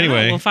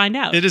 Anyway, we'll find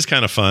out. It is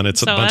kind of fun.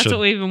 It's a bunch that's what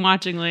we've been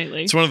watching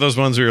lately. It's one of those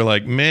ones where you're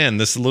like, man,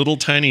 this little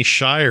tiny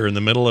shire in the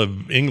middle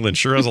of England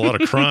sure has a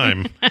lot of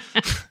crime.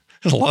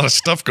 There's a lot of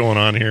stuff going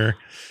on here.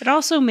 It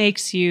also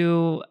makes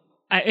you...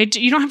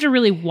 you don't have to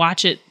really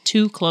watch it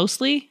too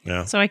closely.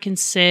 Yeah. So I can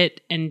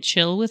sit and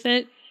chill with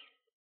it.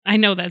 I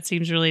know that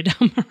seems really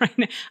dumb right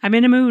now. I'm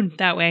in a mood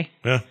that way.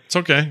 Yeah, it's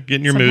okay. Get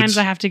in your moods. Sometimes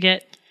I have to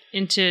get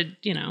into,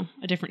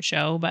 a different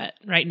show, but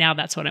right now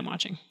that's what I'm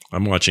watching.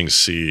 I'm watching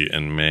C,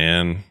 and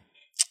man,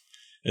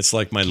 it's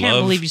like my love. I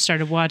can't believe you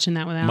started watching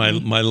that without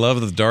me. My love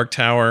of the Dark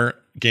Tower,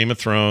 Game of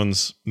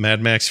Thrones,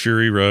 Mad Max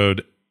Fury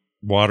Road,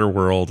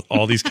 Waterworld,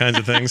 all these kinds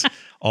of things,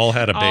 all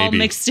had a baby. All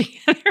mixed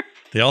together.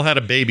 They all had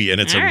a baby, and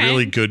it's a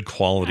really good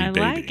quality baby.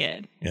 I like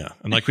it. Yeah.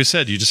 And like we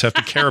said, you just have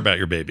to care about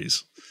your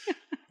babies.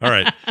 All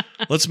right.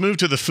 Let's move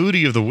to the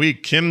foodie of the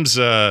week. Kim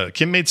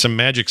made some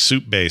magic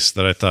soup base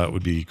that I thought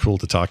would be cool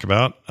to talk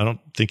about. I don't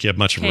think you have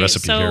much of a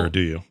recipe here, do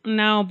you?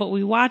 No, but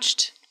we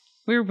watched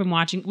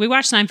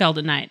Seinfeld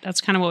at night. That's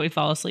kind of what we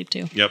fall asleep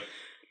to. Yep.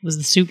 It was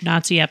the Soup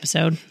Nazi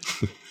episode.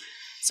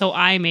 So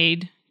I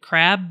made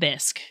crab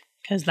bisque.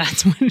 Because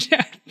that's when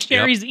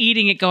Jerry's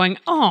eating it going,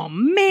 oh,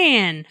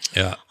 man.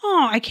 Yeah.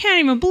 Oh, I can't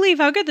even believe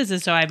how good this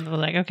is. So I'm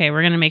like, okay, we're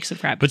going to make some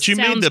crab. But you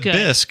made the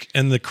bisque,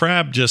 and the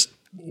crab just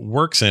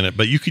works in it,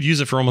 but you could use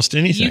it for almost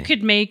anything. You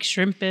could make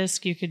shrimp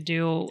bisque. You could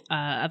do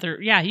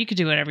you could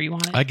do whatever you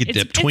wanted. I could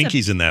dip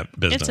Twinkies in that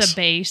business. It's a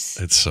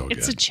base. It's so good.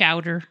 It's a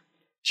chowder.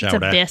 It's a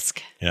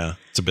bisque. Yeah,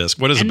 it's a bisque.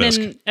 What is a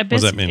bisque? What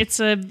does that mean? It's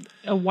a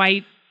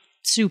white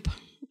soup.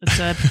 It's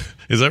a.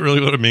 Is that really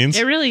what it means?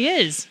 It really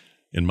is.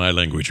 In my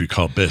language, we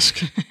call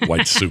bisque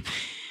white soup.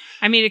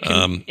 I mean,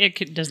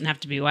 it doesn't have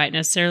to be white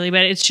necessarily,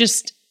 but it's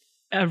just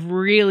a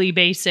really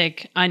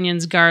basic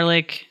onions,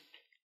 garlic,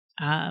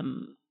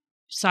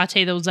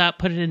 saute those up,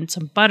 put it in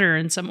some butter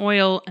and some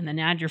oil, and then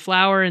add your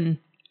flour. And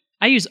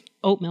I use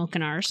oat milk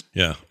in ours.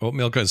 Yeah, oat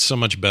milk is so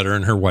much better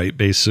in her white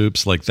base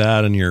soups like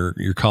that, and your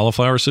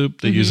cauliflower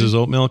soup that uses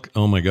oat milk.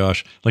 Oh my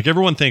gosh! Like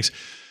everyone thinks.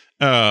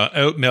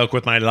 Oat milk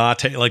with my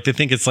latte. Like they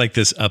think it's like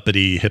this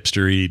uppity,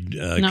 hipstery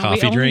coffee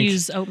drink. No, we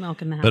use oat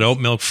milk in the house. But oat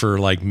milk for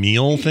like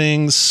meal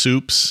things,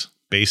 soups,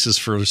 bases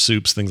for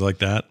soups, things like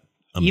that.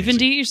 Amazing. Even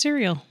to eat your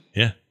cereal.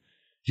 Yeah.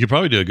 You could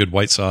probably do a good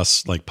white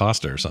sauce like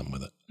pasta or something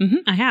with it.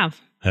 Mm-hmm, I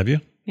have. Have you?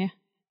 Yeah.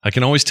 I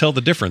can always tell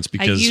the difference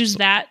because... I use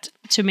that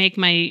to make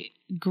my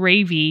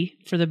gravy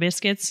for the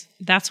biscuits.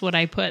 That's what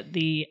I put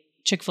the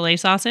Chick-fil-A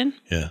sauce in.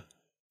 Yeah.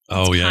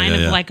 It's kind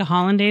of like a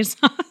hollandaise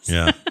sauce.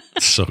 Yeah.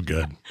 It's so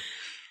good.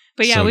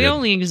 But yeah, we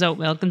only use oat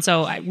milk, and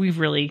so we've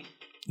really...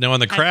 Now,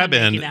 on the crab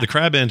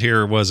end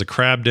here was a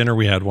crab dinner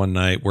we had one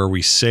night where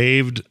we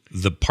saved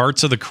the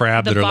parts of the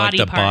crab that are like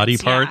the body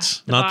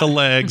parts, not the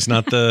legs,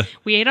 not the...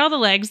 We ate all the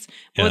legs,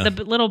 but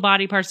the little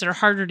body parts that are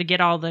harder to get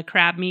all the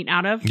crab meat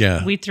out of.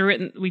 Yeah. We threw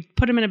it, we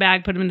put them in a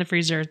bag, put them in the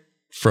freezer.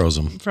 Froze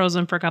them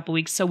for a couple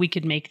weeks so we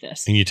could make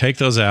this. And you take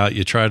those out,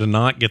 you try to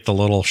not get the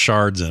little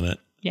shards in it.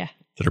 Yeah.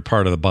 That are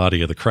part of the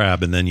body of the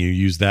crab, and then you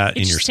use that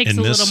in this soup. It takes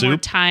a little more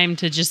time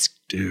to just...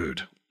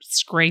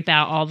 scrape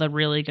out all the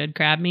really good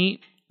crab meat.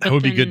 That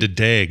would be good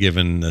today,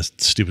 given the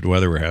stupid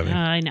weather we're having.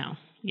 I know.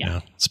 Yeah.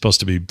 It's supposed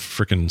to be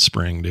freaking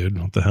spring, dude.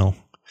 What the hell?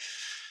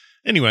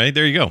 Anyway,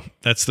 there you go.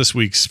 That's this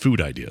week's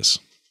food ideas.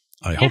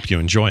 I hope you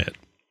enjoy it.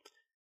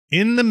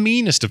 In the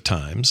meanest of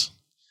times,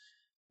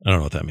 I don't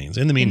know what that means.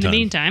 In the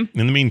meantime,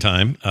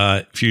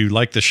 if you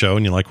like the show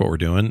and you like what we're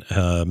doing,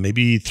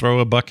 maybe throw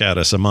a buck at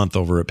us a month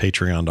over at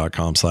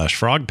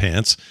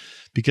patreon.com/frogpants.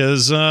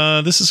 Because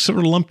this is sort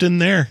of lumped in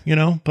there,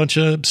 bunch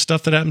of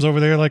stuff that happens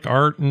over there like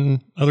art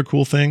and other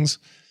cool things.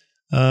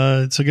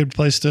 It's a good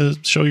place to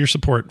show your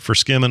support for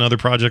Skim and other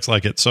projects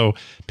like it. So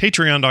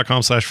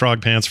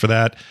patreon.com/frogpants for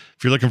that.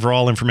 If you're looking for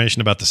all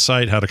information about the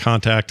site, how to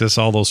contact us,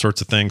 all those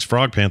sorts of things,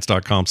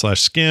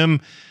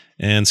 frogpants.com/skim.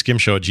 And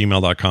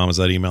skimshow@gmail.com is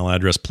that email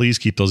address. Please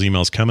keep those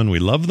emails coming. We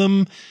love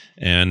them.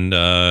 And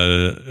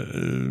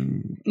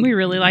we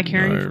really like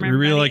hearing from everybody. We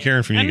really like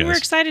hearing from you guys. And we're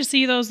excited to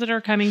see those that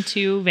are coming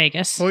to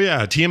Vegas. Oh,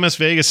 yeah. TMS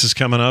Vegas is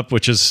coming up,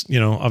 which is,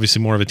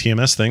 obviously more of a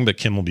TMS thing, but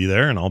Kim will be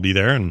there and I'll be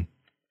there. And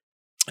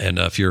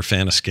if you're a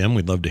fan of Skim,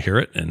 we'd love to hear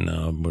it. And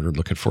we're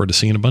looking forward to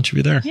seeing a bunch of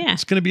you there. Yeah.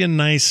 It's going to be a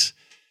nice,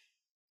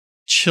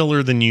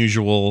 chiller than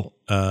usual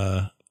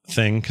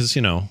thing because,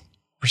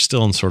 we're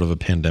still in sort of a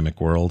pandemic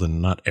world and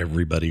not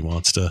everybody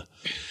wants to.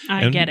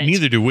 I get it.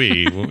 Neither do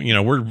we. We're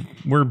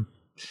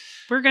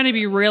going to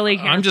be really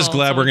careful. I'm just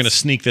glad we're going to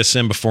sneak this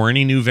in before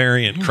any new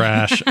variant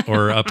crash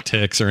or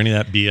upticks or any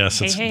of that BS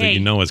that is coming. You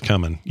know it's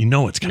coming.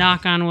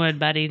 Knock on wood,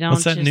 buddy. Don't.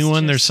 What's that new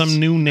one? There's some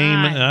new name.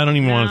 I don't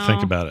even want to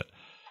think about it.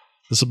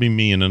 This will be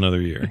me in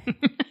another year.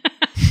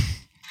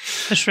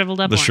 The shriveled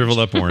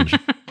up orange.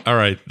 All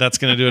right. That's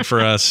going to do it for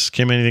us.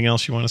 Kim, anything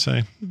else you want to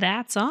say?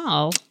 That's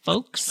all,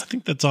 folks. I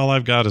think that's all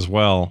I've got as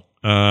well.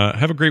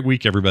 Have a great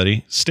week,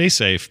 everybody. Stay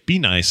safe. Be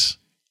nice.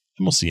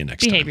 And we'll see you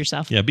next time. Behave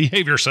yourself. Yeah,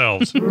 behave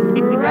yourselves.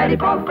 Ready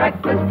for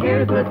breakfast.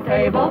 Here's the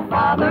table.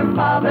 Father,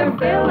 Mother,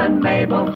 Bill, and Mabel.